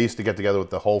 I used to get together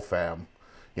with the whole fam.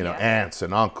 You know, aunts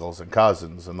and uncles and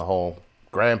cousins and the whole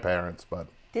grandparents, but...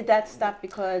 Did that stop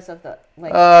because of the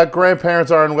like?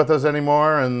 Grandparents aren't with us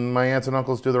anymore, and my aunts and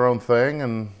uncles do their own thing,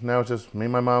 and now it's just me,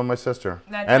 my mom, and my sister,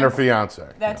 and her fiance.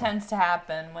 That tends to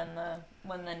happen when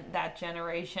that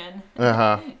generation,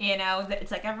 you know,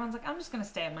 it's like everyone's like, I'm just gonna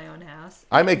stay at my own house.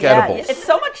 I make edibles. It's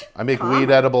so much. I make calmer. weed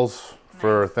edibles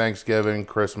for Thanksgiving,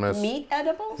 Christmas. Meat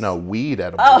edibles? No, weed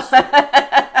edibles.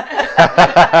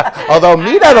 Although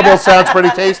meat edibles sounds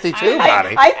pretty tasty too,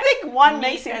 buddy. I think one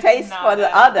makes you taste for the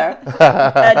other.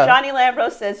 Johnny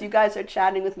Lambros says, you guys are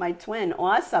chatting with my twin.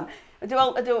 Awesome.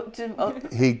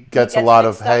 He gets a lot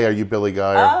of, hey, are you Billy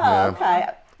Geyer? Oh, okay.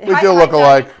 We do look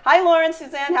alike. Hi, Lauren,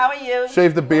 Suzanne. How are you?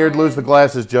 Shave the beard, lose the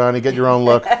glasses, Johnny. Get your own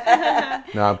look.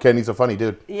 No, I'm kidding. He's a funny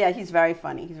dude. Yeah, he's very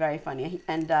funny. He's very funny.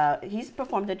 And he's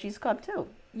performed at G's Club, too.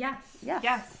 Yes.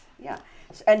 Yes. Yeah.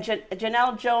 And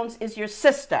Janelle Jones is your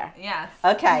sister. Yes.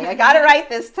 Okay, I got it right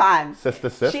this time. Sister.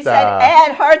 She said,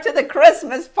 add her to the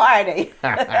Christmas party.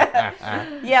 Yeah,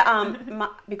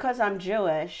 because I'm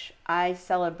Jewish, I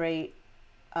celebrate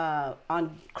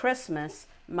on Christmas.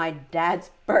 My dad's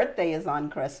birthday is on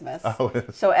Christmas. Oh,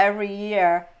 so every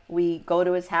year we go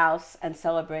to his house and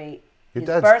celebrate your his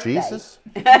dad's birthday. Jesus?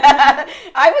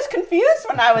 I was confused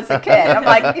when I was a kid. I'm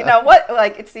like, you know what?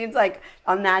 Like, it seems like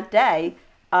on that day,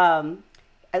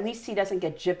 at least he doesn't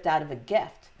get gypped out of a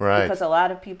gift. Right. Because a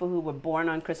lot of people who were born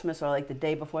on Christmas or like the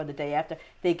day before, the day after,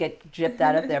 they get gypped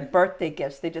out of their birthday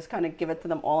gifts. They just kind of give it to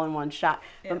them all in one shot.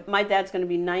 Yeah. But my dad's going to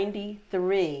be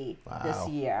 93 this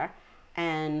year.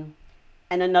 And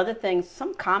another thing,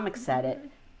 some comic said it,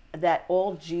 that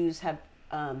all Jews have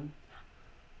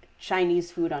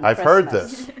Chinese food on Christmas. I've heard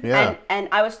this. Yeah. And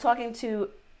I was talking to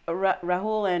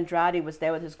Rahul Andrade was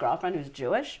there with his girlfriend who's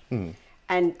Jewish.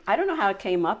 And I don't know how it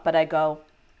came up, but I go,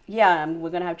 yeah, we're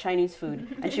going to have Chinese food.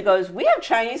 And she goes, we have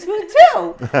Chinese food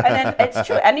too. And then it's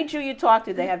true. Any Jew you talk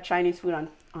to, they have Chinese food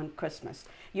on Christmas.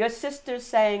 Your sister's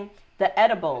saying the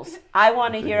edibles. I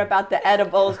want to hear about the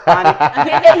edibles, Bonnie.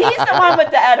 He's the one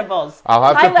with the edibles. I'll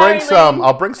have Hi, to bring Larry some. Lee.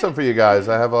 I'll bring some for you guys.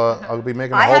 I'll be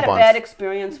making a I whole had a bunch. bad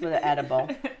experience with an edible.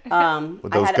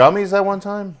 With those gummies at one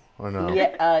time? Or no?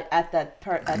 Yeah, at that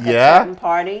Yeah? certain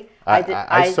party.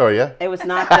 I saw you. It was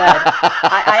not good.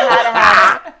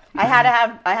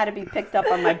 I had to be picked up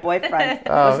on my boyfriend. It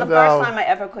was the first time I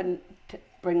ever couldn't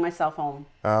bring myself home.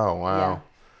 Oh, wow.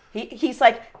 Yeah. He's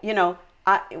like,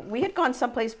 we had gone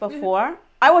someplace before.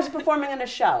 I was performing in a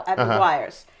show at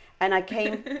McGuire's, and I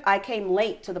came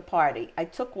late to the party. I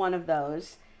took one of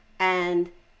those, and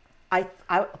I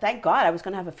thank God I was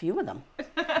going to have a few of them,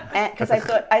 because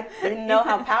I didn't know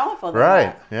how powerful they were.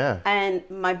 Right. Yeah. And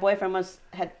my boyfriend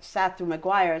had sat through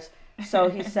McGuire's, so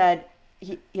he said,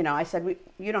 I said,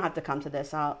 you don't have to come to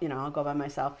this. I'll go by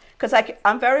myself, because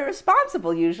I'm very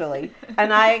responsible usually,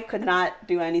 and I could not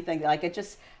do anything like it.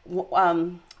 Just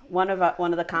one of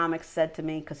the comics said to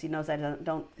me, because he knows I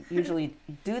don't usually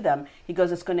do them. He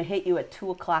goes, "It's going to hit you at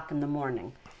 2:00 in the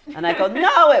morning." And I go,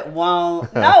 "No, it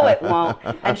won't. No, it won't."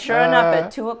 And sure enough,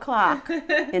 at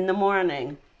 2:00 in the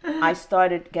morning, I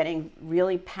started getting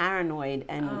really paranoid,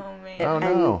 and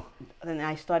and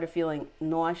I started feeling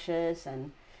nauseous,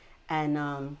 and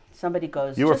somebody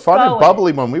goes, "You were just fun go and with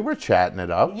bubbly it." when we were chatting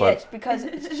it up." Yeah, But it's because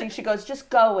she goes, "Just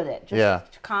go with it.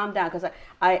 Just calm down," because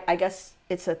I guess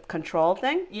it's a control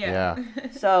thing. yeah.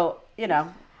 So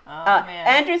man.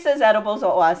 Andrew says edibles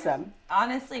are awesome.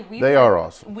 Honestly, They are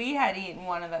awesome. We had eaten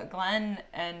one of the Glenn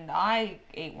and I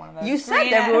ate one of those. You said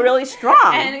green they were really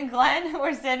strong. And Glenn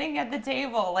were sitting at the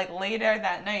table like later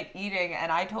that night eating, and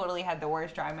I totally had the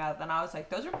worst dry mouth. And I was like,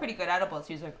 "Those are pretty good edibles."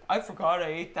 He's like, "I forgot I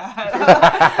ate that."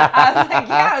 I was like,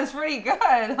 "Yeah, it was pretty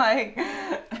good." Like,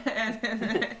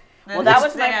 Well, that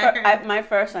was my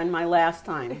first and my last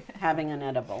time having an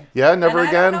edible. Yeah, never And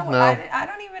again? I don't know, No. I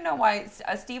don't even know why.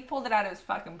 Steve pulled it out of his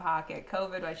fucking pocket.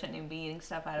 COVID, I shouldn't even be eating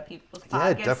stuff out of people's Yeah,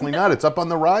 pockets. definitely not. It's up on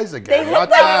the rise again. They look Watch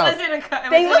like-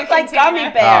 out. They look like gummy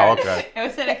bears. Oh, okay. It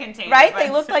was in a container. Right? but- They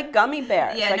look like gummy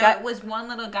bears. Yeah, Like no, it was one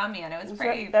little gummy, and it was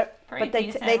pretty but they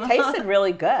decent. tasted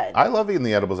really good. I love eating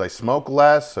the edibles. I smoke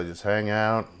less. I just hang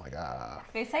out. I'm like,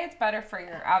 They say it's better for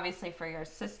your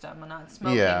system, and not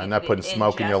smoking. Yeah, not putting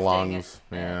smoke in your ingesting lungs.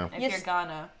 it, Yeah. If Yes. you're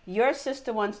gonna. Your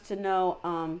sister wants to know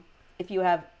if you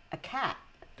have a cat.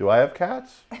 Do I have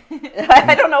cats?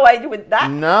 I don't know why you would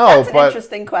that. No, That's an but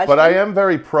interesting question. But I am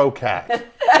very pro cat.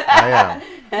 I am.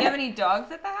 Do you have any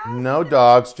dogs at the house? No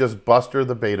dogs, just Buster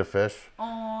the beta fish.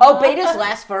 Oh, betas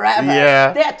last forever.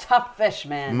 Yeah. They're tough fish,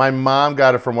 man. My mom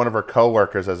got it from one of her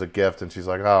coworkers as a gift, and she's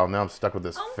like, "Oh, now I'm stuck with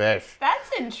this fish." That's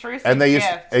intrusive. And gift.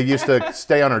 it used to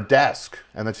stay on her desk,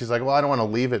 and then she's like, "Well, I don't want to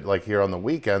leave it like here on the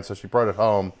weekend," so she brought it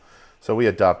home. So we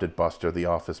adopted Buster, the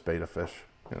office beta fish.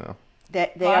 They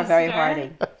are very Buster.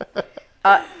 hardy.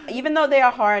 Even though they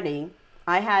are hardy,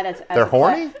 I had it as They're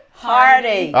horny?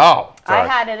 Hardy. Oh, sorry. I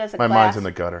had it as a My class mind's in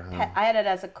the gutter. Pet. I had it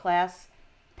as a class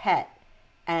pet,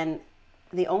 and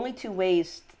the only two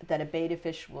ways that a betta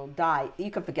fish will die,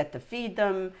 you could forget to feed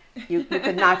them, you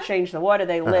could not change the water,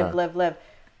 they live.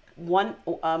 One,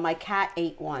 my cat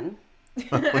ate one.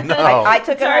 No. I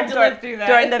took it hard home to live through that.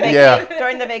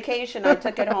 during the vacation. I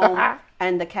took it home,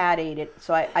 and the cat ate it.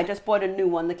 So I just bought a new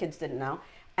one. The kids didn't know.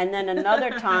 And then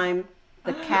another time,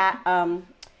 the cat, I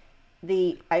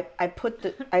put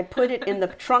it in the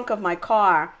trunk of my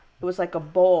car. It was like a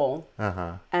bowl,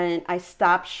 and I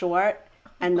stopped short,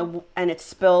 and it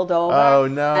spilled over. Oh,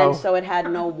 no. And so it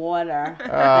had no water.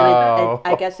 Oh.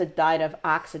 And I guess it died of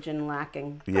oxygen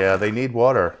lacking. Yeah, they need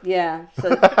water. Yeah.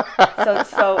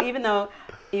 So even though.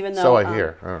 So I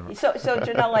hear. I don't know. So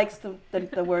Janelle likes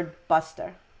the word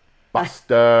Buster.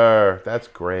 Buster. That's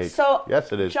great. So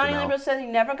yes, it is. Johnny Janelle. Libro says he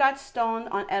never got stoned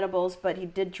on edibles, but he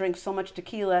did drink so much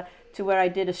tequila to where I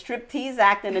did a striptease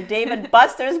act in a Dave and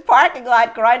Buster's parking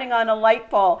lot, grinding on a light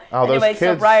pole. Oh, those anyway,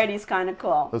 kids- sobriety's kind of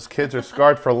cool. Those kids are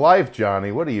scarred for life,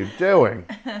 Johnny. What are you doing?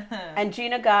 And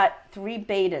Gina got 3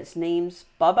 betas. Names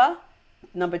Bubba.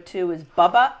 Number 2 is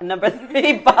Bubba. And number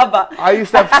 3, Bubba. I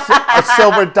used to have a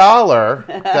silver dollar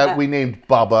that we named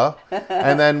Bubba,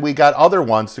 and then we got other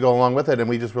ones to go along with it, and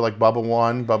we just were like Bubba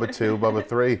 1, Bubba 2, Bubba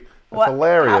 3. That's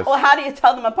hilarious. How do you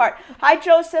tell them apart? Hi,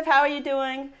 Joseph. How are you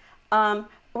doing?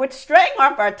 We're straying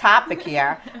off our topic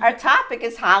here. Our topic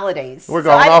is holidays. We're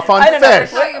going off on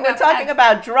fish. We're talking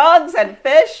about drugs and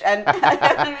fish and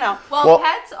I don't know. Well,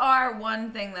 pets are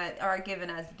one thing that are given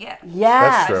as gifts. Yeah,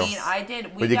 That's true. I mean, I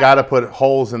did. But you got to put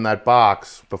holes in that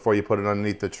box before you put it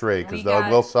underneath the tree because they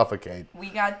will suffocate. We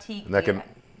got Tiki,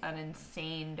 an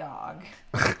insane dog,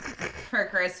 for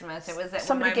Christmas. It was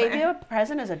somebody gave you a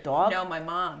present as a dog? No, my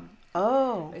mom.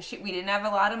 Oh. We didn't have a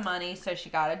lot of money, so she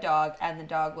got a dog, and the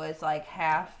dog was like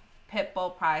half pit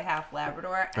bull, probably half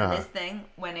Labrador. And this thing,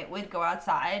 when it would go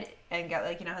outside and get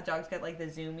like, you know how dogs get like the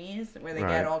zoomies where they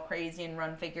get all crazy and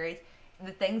run figure eights,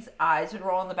 the thing's eyes would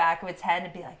roll in the back of its head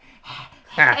and be like,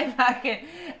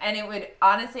 and it would,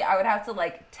 honestly, I would have to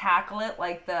like tackle it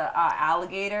like the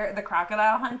alligator, the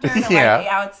crocodile hunter, to, like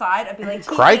outside. I'd be like,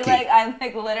 crikey. Like, I'm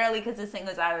like literally, because this thing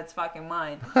was out of its fucking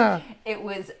mind. It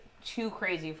was too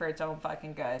crazy for its own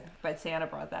fucking good, but Santa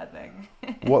brought that thing.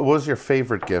 What was your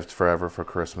favorite gift forever for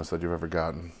Christmas that you've ever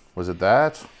gotten? Was it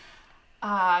that?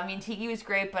 I mean, Tiki was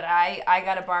great, but I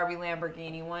got a Barbie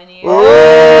Lamborghini one year.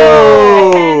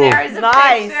 Oh, and there's a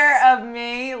picture of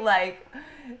me, like,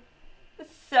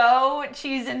 so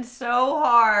cheesing so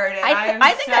hard. And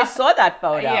I think I saw that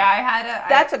photo. Yeah, I had a.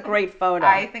 That's a great photo.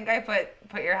 I think I put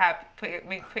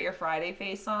your Friday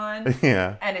face on.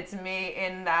 Yeah. And it's me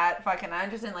in that fucking.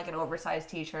 I'm just in like an oversized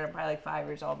T-shirt. I'm probably like 5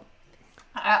 years old.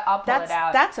 I'll pull it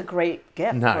out. That's a great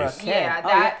gift for a kid. Yeah,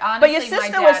 that. Honestly, but your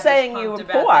sister was saying you were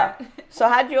poor. So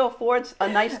how did you afford a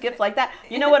nice gift like that?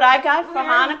 You know what I got for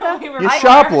Hanukkah? You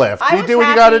shoplift. You do what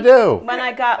you got to do. When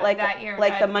I got like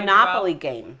the Monopoly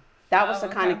game. That was the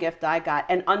kind of gift I got.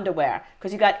 And underwear.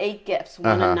 Because you got 8 gifts,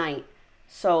 one a night.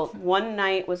 So one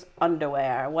night was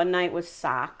underwear. One night was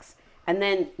socks. And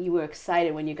then you were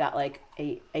excited when you got like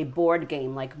a board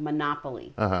game like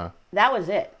Monopoly. That was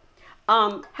it.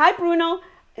 Hi, Bruno.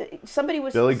 Somebody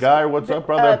was... Billy Geyer, what's up,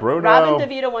 brother? Bruno. Robin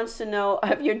DeVito wants to know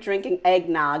if you're drinking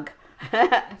eggnog.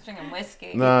 I'm drinking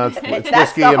whiskey. No, it's That's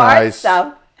whiskey the and hard ice.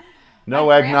 stuff.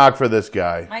 No eggnog for this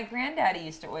guy. My granddaddy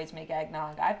used to always make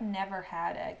eggnog. I've never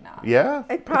had eggnog. Yeah?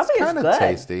 It probably it's is kind of good.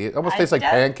 tasty. It almost tastes like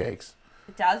pancakes.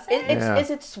 Does it? Is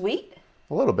it sweet?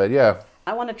 A little bit, yeah.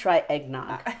 I want to try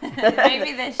eggnog.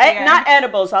 Maybe this year. Not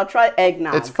edibles. I'll try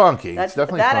eggnog. It's funky. It's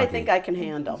definitely that funky. I think I can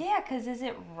handle. Yeah, because is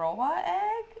it raw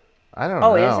egg? I don't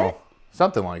know. Is it?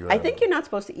 Something like that. I think you're not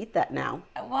supposed to eat that now.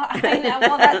 Well, I know.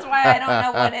 Well, that's why I don't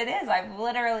know what it is.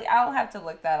 I'll have to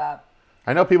look that up.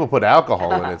 I know people put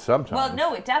alcohol in it sometimes. Well,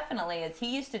 no, it definitely is.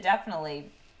 He used to definitely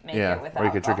make it with alcohol. Or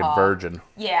you could drink it virgin.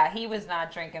 Yeah, he was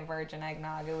not drinking virgin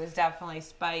eggnog. It was definitely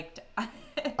spiked.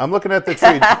 I'm looking at the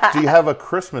tree. Do you have a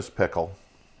Christmas pickle?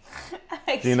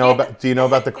 Do you know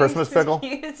about the Christmas pickle?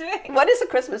 Excuse me. What is a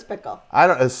Christmas pickle? I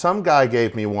don't. Some guy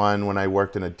gave me one when I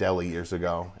worked in a deli years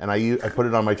ago, and I put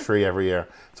it on my tree every year.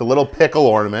 It's a little pickle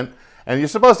ornament, and you're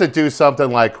supposed to do something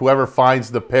like whoever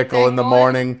finds the pickle in the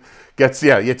morning gets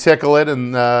you tickle it,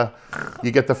 and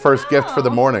you get the first gift for the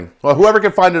morning. Well, whoever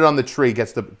can find it on the tree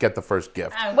gets to get the first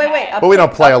gift. Okay. Wait. But we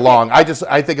don't play along. I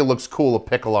think it looks cool, a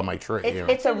pickle on my tree.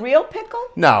 It's a real pickle?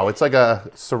 No, it's like a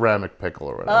ceramic pickle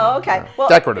or whatever. Oh, okay. Yeah. Well,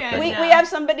 decorative pickle. We have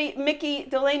somebody, Mickey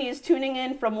Delaney is tuning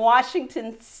in from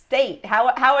Washington State. How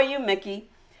are you, Mickey?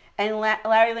 And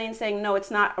Larry Lane saying, no,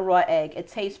 it's not a raw egg. It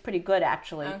tastes pretty good,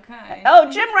 actually. Okay. Oh,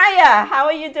 Jim Raya, how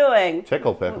are you doing?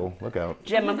 Tickle pickle, look out.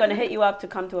 Jim, I'm going to hit you up to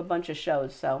come to a bunch of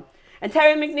shows. So, and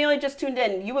Terry McNeely just tuned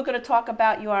in. You were going to talk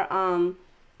about your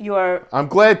I'm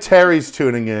glad Terry's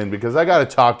tuning in because I got to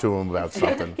talk to him about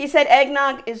something. He said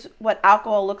eggnog is what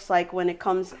alcohol looks like when it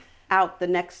comes out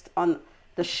on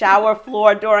the shower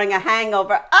floor during a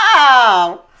hangover.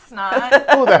 Oh! Snot.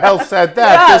 Who the hell said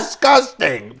that? Yes.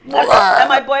 Disgusting. And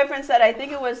my boyfriend said, I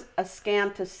think it was a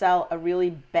scam to sell a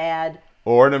really bad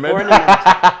ornament.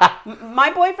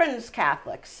 My boyfriend is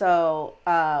Catholic, so...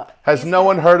 Has no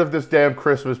one heard of this damn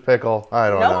Christmas pickle? I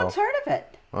don't know. No one's heard of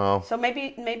it. Well, so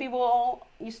maybe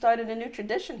you started a new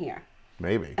tradition here.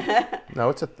 Maybe.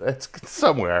 No, it's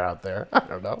somewhere out there. I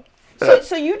don't know.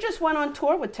 So you just went on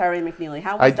tour with Terry McNeely.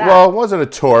 How was that? Well, it wasn't a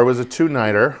tour. It was a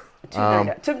 2-nighter.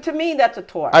 To me, that's a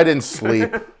tour. I didn't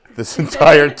sleep this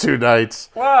entire 2 nights.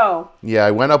 Whoa. Yeah,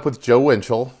 I went up with Joe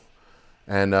Winchell,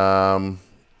 and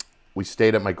we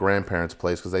stayed at my grandparents'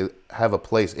 place because they have a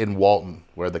place in Walton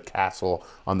where the castle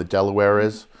on the Delaware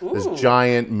is. Ooh. This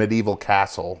giant medieval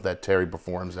castle that Terry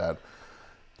performs at.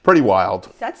 Pretty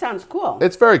wild. That sounds cool.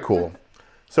 It's very cool.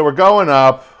 So we're going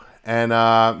up, and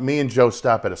me and Joe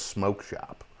stop at a smoke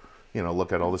shop.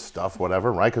 Look at all this stuff,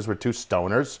 whatever, right? Because we're 2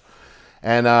 stoners.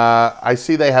 And I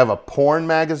see they have a porn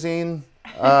magazine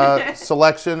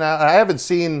selection. I haven't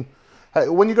seen...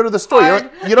 When you go to the store,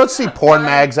 you don't see porn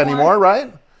mags anymore,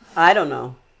 right? I don't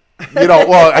know.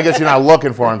 well, I guess you're not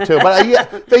looking for them too.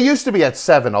 But they used to be at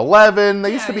 7-Eleven.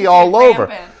 They used to be all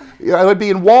over. It would be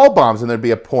in Wall Bombs, and there'd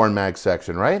be a porn mag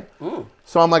section, right? Ooh.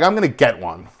 So I'm like, I'm going to get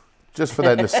one just for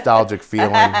that nostalgic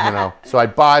feeling, So I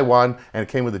buy one, and it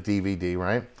came with a DVD,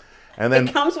 right? And then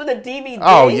It comes with a DVD?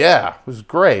 Oh, yeah. It was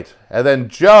great. And then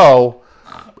Joe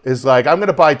is like, I'm going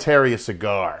to buy Terry a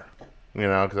cigar,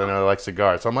 because I know I like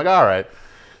cigars. So I'm like, all right.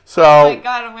 So Oh my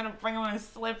God, I'm going to bring him his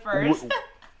slippers.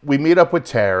 we meet up with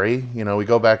Terry. We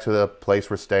go back to the place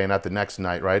we're staying at the next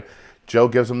night, right? Joe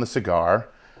gives him the cigar.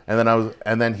 And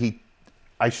then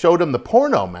I showed him the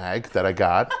porno mag that I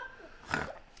got.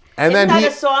 And Isn't then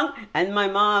that a song? And my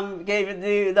mom gave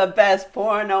you the best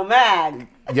porno mag.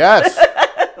 Yes.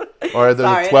 Or the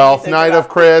Sorry, 12th night of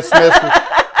Christmas,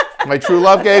 my true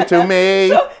love gave to me.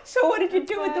 So what did you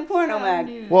do with the porno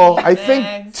mag? Well, I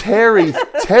think Terry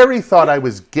thought I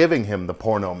was giving him the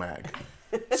porno mag.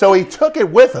 So he took it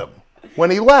with him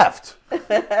when he left.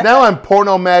 Now I'm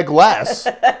porno mag less.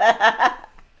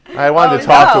 I wanted to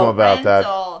talk to him about that.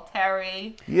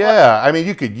 Terry. Yeah, I mean,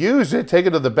 you could use it, take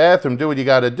it to the bathroom, do what you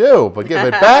got to do, but give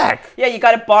it back. Yeah, you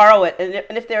got to borrow it.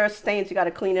 And if there are stains, you got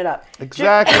to clean it up.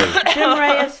 Exactly. Jim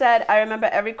Reyes said, I remember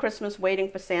every Christmas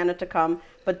waiting for Santa to come,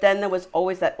 but then there was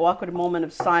always that awkward moment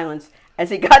of silence as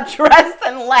he got dressed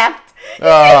and left.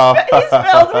 Oh. He's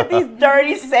filled with these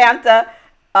dirty Santa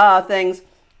things.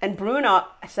 And Bruno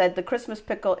said the Christmas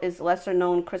pickle is lesser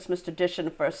known Christmas tradition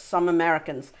for some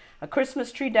Americans. A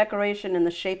Christmas tree decoration in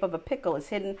the shape of a pickle is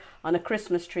hidden on a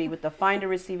Christmas tree with the finder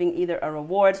receiving either a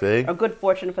reward or good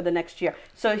fortune for the next year.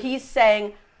 So he's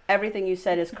saying everything you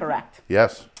said is correct.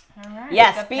 Yes. All right.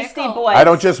 Yes, Beastie Boys. I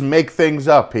don't just make things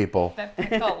up, people. The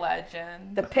pickle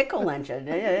legend. The pickle legend.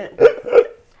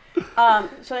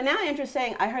 So now Andrew's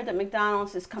saying, I heard that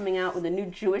McDonald's is coming out with a new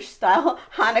Jewish-style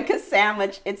Hanukkah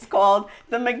sandwich. It's called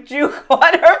the McJew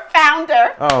Quarter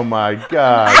Pounder. Oh, my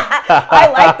God.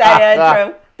 I like that,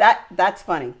 Andrew. That's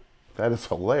funny. That is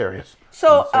hilarious.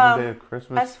 So, Second day of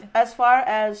Christmas. as far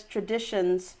as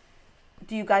traditions,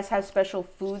 do you guys have special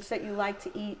foods that you like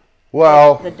to eat?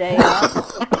 Well, The day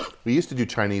of? we used to do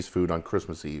Chinese food on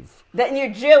Christmas Eve. Then you're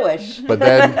Jewish. But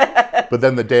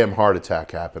then the damn heart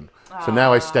attack happened. So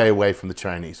now I stay away from the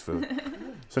Chinese food.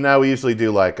 So now we usually do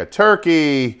like a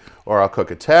turkey, or I'll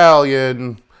cook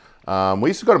Italian. We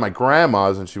used to go to my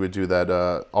grandma's and she would do that,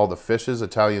 all the fishes,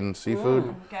 Italian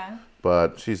seafood. Okay.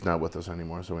 But she's not with us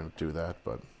anymore, so we don't do that.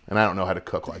 And I don't know how to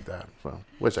cook like that, so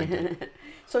wish I did.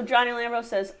 So Johnny Lambro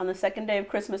says, on the second day of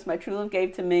Christmas, my true love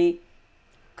gave to me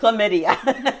chlamydia.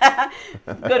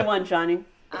 Good one, Johnny.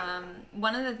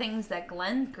 One of the things that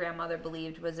Glenn's grandmother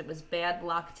believed was it was bad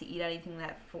luck to eat anything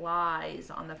that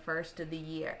flies on the first of the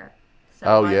year.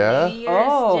 So on New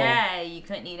Year's Day, you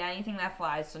couldn't eat anything that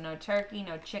flies. So no turkey,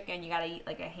 no chicken. You got to eat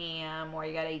like a ham, or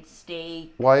you got to eat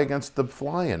steak. Why against the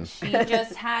flying? She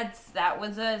just that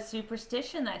was a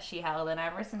superstition that she held. And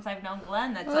ever since I've known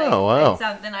Glenn, that's it's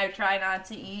something I try not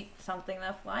to eat, something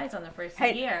that flies on the first of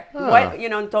the year. Why,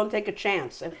 don't take a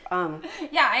chance. If,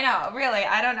 Yeah, I know. Really,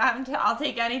 I don't know. I'll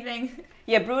take anything.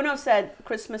 Yeah, Bruno said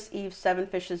Christmas Eve, 7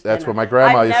 fishes That's dinner. what my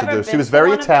grandma used to do. She was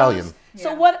very Italian.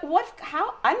 So Yeah.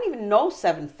 how, I didn't even know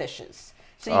 7 fishes.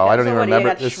 So I don't even remember.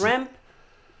 You got shrimp,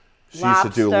 She used to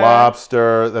do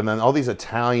lobster, and then all these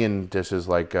Italian dishes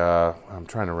like, I'm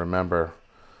trying to remember.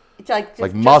 It's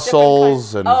like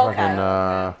mussels and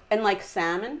fucking... and like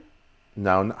salmon?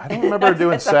 No, I don't remember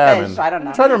doing It's a salmon. fish, I don't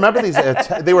know. I'm trying to remember these.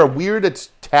 They were weird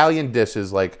Italian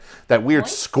dishes, like that weird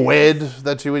squid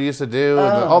that you would used to do,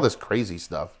 and all this crazy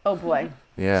stuff. Oh boy.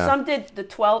 Yeah. Some did the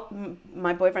 12.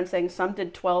 My boyfriend's saying some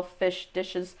did 12 fish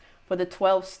dishes for the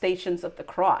 12 stations of the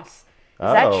cross.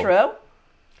 Is that true?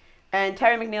 And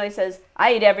Terry McNeely says,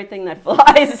 "I eat everything that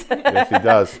flies." Yes, he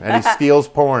does, and he steals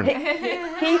porn.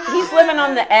 He's living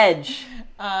on the edge.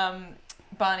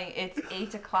 Bonnie, it's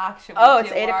 8 o'clock.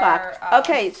 It's 8 o'clock.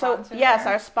 Okay, so yes,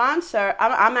 our sponsor.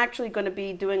 I'm actually going to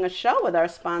be doing a show with our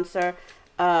sponsor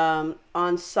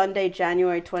on Sunday,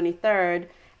 January 23rd.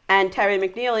 And Terry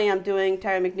McNeely, I'm doing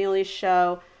Terry McNeely's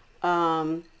show.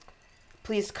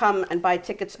 Please come and buy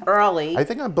tickets early. I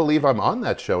believe I'm on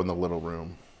that show in the Little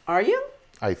Room. Are you?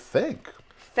 I think.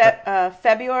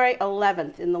 February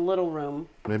 11th in the Little Room.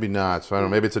 Maybe not. So I don't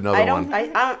know. Maybe it's another one.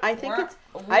 I think it's.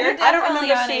 I don't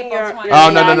remember seeing your. Oh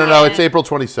no! It's April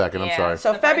 22nd. I'm sorry.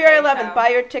 So February 11th, buy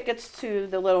your tickets to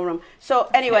the Little Room. So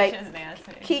anyway,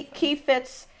 Key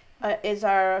Fits is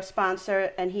our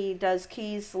sponsor, and he does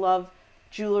Keys Love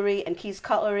Jewelry and Keys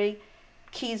Cutlery.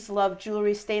 Keys Love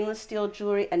Jewelry, stainless steel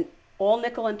jewelry, and all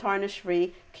nickel and tarnish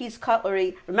free. Keys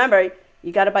Cutlery. Remember,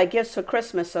 you got to buy gifts for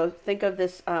Christmas. So think of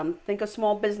this. Think of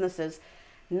small businesses,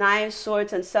 knives,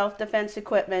 swords, and self-defense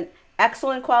equipment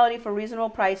Excellent quality for reasonable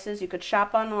prices. You could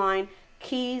shop online,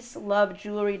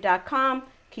 keyslovejewelry.com,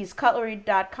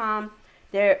 keyscutlery.com.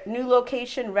 Their new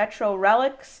location, Retro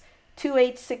Relics,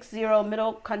 2860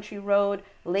 Middle Country Road,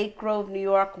 Lake Grove, New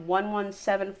York,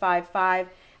 11755.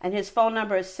 And his phone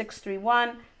number is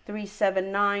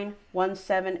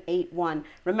 631-379-1781.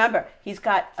 Remember, he's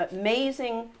got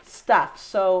amazing stuff.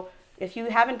 So if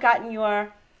you haven't gotten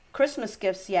your Christmas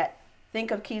gifts yet, think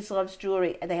of Keys Loves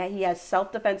Jewelry. He has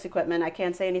self-defense equipment. I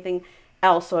can't say anything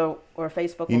else, or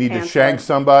Facebook You will need to cancel shank it.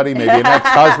 somebody, maybe an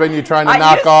ex-husband you're trying to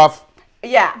knock off.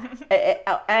 Yeah,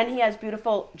 and he has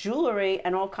beautiful jewelry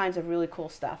and all kinds of really cool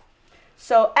stuff.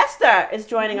 So Esther is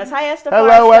joining us. Hi, Esther.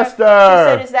 Hello, Forrester. Esther.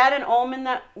 She said, "Is that an omen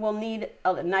that we'll need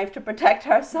a knife to protect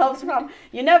ourselves from?"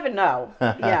 You never know.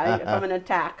 Yeah, from an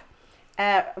attack.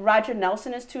 Roger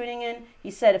Nelson is tuning in.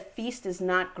 He said, "A feast is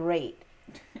not great."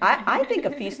 I think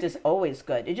a feast is always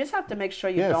good. You just have to make sure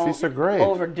you feasts are don't great.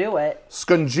 overdo it.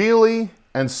 Scungili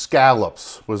and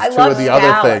scallops was I two love of the other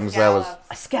scallops. things that was.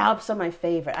 Scallops are my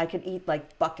favorite. I could eat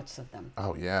like buckets of them.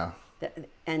 Oh yeah.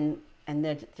 And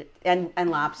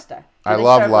lobster. Do I they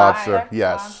love serve lobster.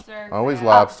 Yes. Lobster, Always crab.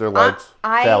 lobster. Lights.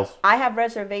 Tails. I have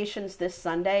reservations this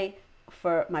Sunday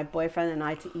for my boyfriend and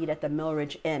I to eat at the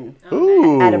Millridge Inn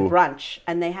Ooh. at a brunch,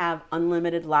 and they have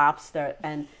unlimited lobster,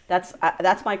 and that's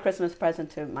my Christmas present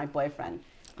to my boyfriend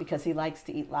because he likes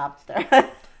to eat lobster.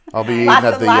 I'll be eating lots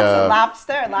at of the.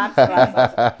 lobster.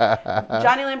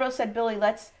 Johnny Lambro said, "Billy,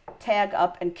 let's tag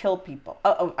up and kill people."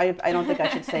 I don't think I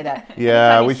should say that.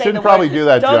 Yeah, Anytime you we say shouldn't the probably word- do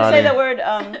that, Don't Johnny. say the word.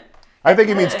 I think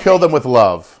he means kill them with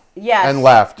love. Yes. And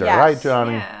laughter, Yes. right,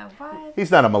 Johnny? Yeah, what?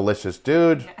 He's not a malicious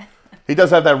dude. He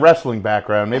does have that wrestling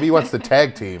background. Maybe he wants the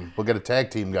tag team. We'll get a tag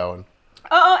team going.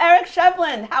 Oh, Eric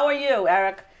Shevlin. How are you,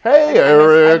 Eric? Hey, I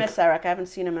Eric. miss Eric. I haven't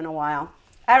seen him in a while.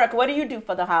 Eric, what do you do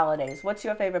for the holidays? What's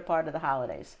your favorite part of the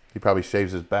holidays? He probably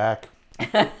shaves his back.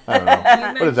 I don't know.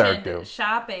 You What does Eric mentioned do?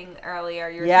 shopping earlier.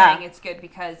 You were Yeah. saying it's good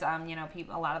because,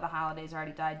 people, a lot of the holidays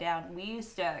already died down. We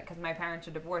used to, because my parents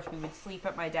are divorced, we would sleep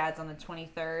at my dad's on the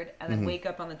 23rd and then wake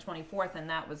up on the 24th, and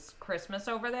that was Christmas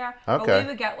over there. But Okay. we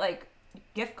would get,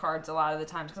 gift cards a lot of the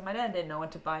times because my dad didn't know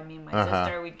what to buy me and my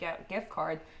sister. We'd get gift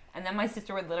cards. And then my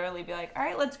sister would literally be like, "All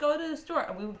right, let's go to the store."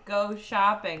 And we would go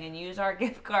shopping and use our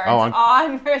gift cards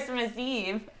on Christmas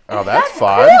Eve. Oh, that's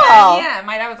fun. cool. Yeah,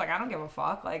 my dad was like, "I don't give a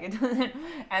fuck." Like, it doesn't.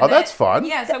 And That's fun.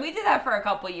 Yeah, so we did that for a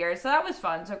couple of years. So that was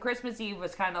fun. So Christmas Eve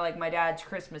was kind of like my dad's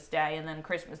Christmas Day, and then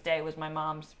Christmas Day was my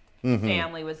mom's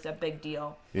family was a big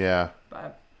deal. Yeah.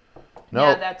 But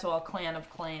No. now that's all clan of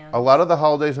clans. A lot of the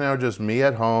holidays now are just me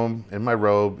at home in my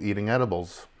robe eating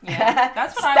edibles. Yeah,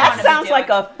 that's what I want That to sounds be like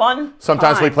doing. a fun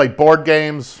Sometimes we time. play board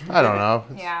games. I don't know.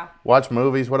 Yeah. Watch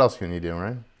movies. What else can you do,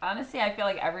 right? Honestly, I feel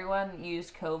like everyone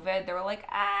used COVID. They were like,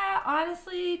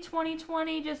 honestly,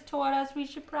 2020 just taught us we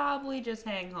should probably just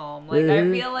hang home. Like, I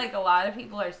feel like a lot of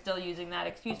people are still using that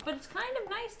excuse, but it's kind of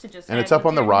nice to just And hang it's up with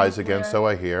on the your rise nuclear- again, so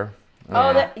I hear.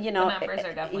 Oh, Yeah. you know, The numbers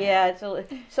are definitely yeah. It's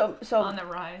so on the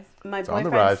rise. my on the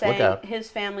boyfriend rise. Look saying out. his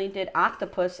family did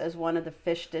octopus as one of the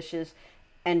fish dishes,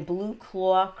 and blue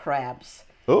claw crabs.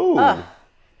 Ooh. Ugh,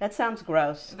 that sounds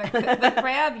gross. The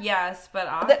crab, yes, but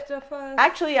octopus?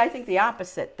 Actually, I think the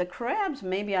opposite. The crabs,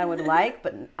 maybe I would like,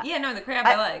 but Yeah, no, the crab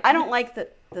I like. I don't like the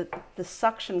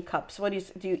suction cups. What do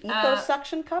you eat those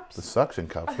suction cups? The suction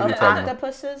cups. What are Of you talking about?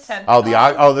 octopuses? Oh,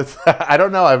 I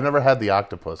don't know. I've never had the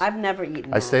octopus. I've never eaten.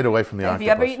 I that. stayed away from the Have octopus.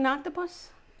 you ever eaten octopus?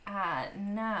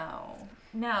 No.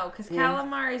 No, because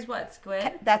calamari is what,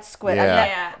 squid? That's squid.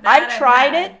 Yeah. That I've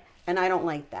tried had. it, and I don't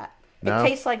like that. No? It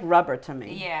tastes like rubber to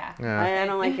me. Yeah. Yeah. I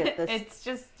don't like it. It's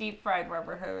just deep fried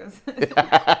rubber hose.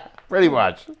 Pretty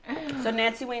much. So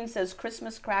Nancy Wayne says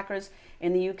Christmas crackers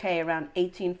in the UK around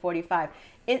 1845.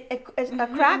 A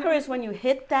cracker is when you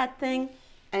hit that thing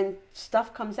and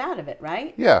stuff comes out of it,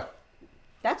 right? Yeah.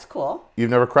 That's cool.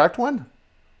 You've never cracked one?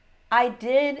 I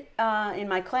did in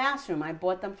my classroom. I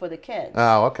bought them for the kids.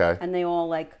 Oh, okay. And they all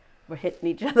were hitting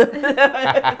each other.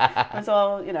 That's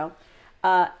all,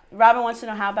 Robin wants to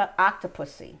know, how about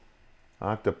Octopussy?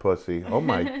 Octopussy. Oh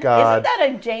my God. Isn't that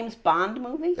a James Bond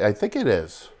movie? I think it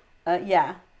is.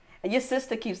 Yeah. And your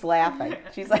sister keeps laughing.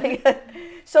 She's like,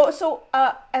 so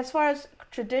as far as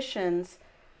traditions,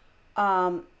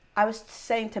 I was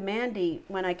saying to Mandy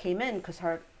when I came in, because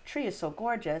her tree is so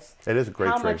gorgeous. It is a great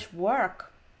how tree. much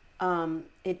work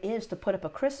it is to put up a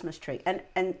Christmas tree. And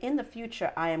in the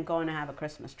future, I am going to have a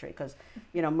Christmas tree because,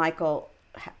 Michael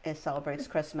celebrates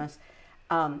Christmas.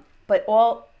 But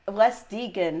Les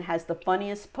Deegan has the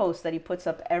funniest post that he puts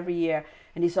up every year.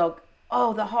 And he's all,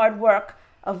 oh, the hard work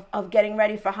of getting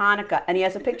ready for Hanukkah, and he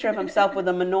has a picture of himself with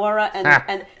a menorah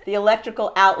and the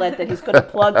electrical outlet that he's going to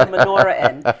plug the menorah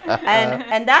in,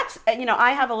 and that's, you know,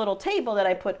 I have a little table that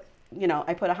I put a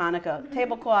Hanukkah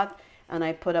tablecloth, and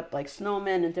I put up like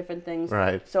snowmen and different things.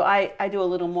 Right. So I do a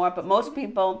little more, but most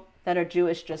people that are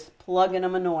Jewish just plug in a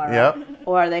menorah, Yep.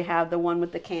 or they have the one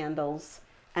with the candles,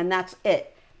 and that's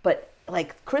it. But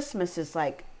like Christmas is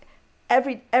like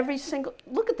every single.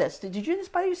 Look at this. Did you do this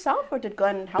by yourself, or did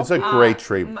Glenn help It's a you? great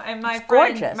tree.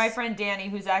 Gorgeous. My friend Danny,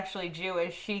 who's actually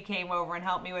Jewish, she came over and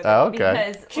helped me with Oh, it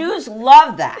okay. because Jews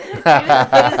love that.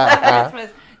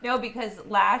 Christmas. No, because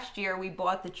last year we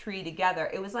bought the tree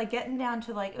together. It was like getting down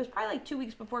to like, it was probably like 2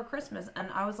 weeks before Christmas, and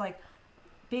I was like,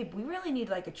 babe, we really need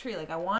like a tree. Like I want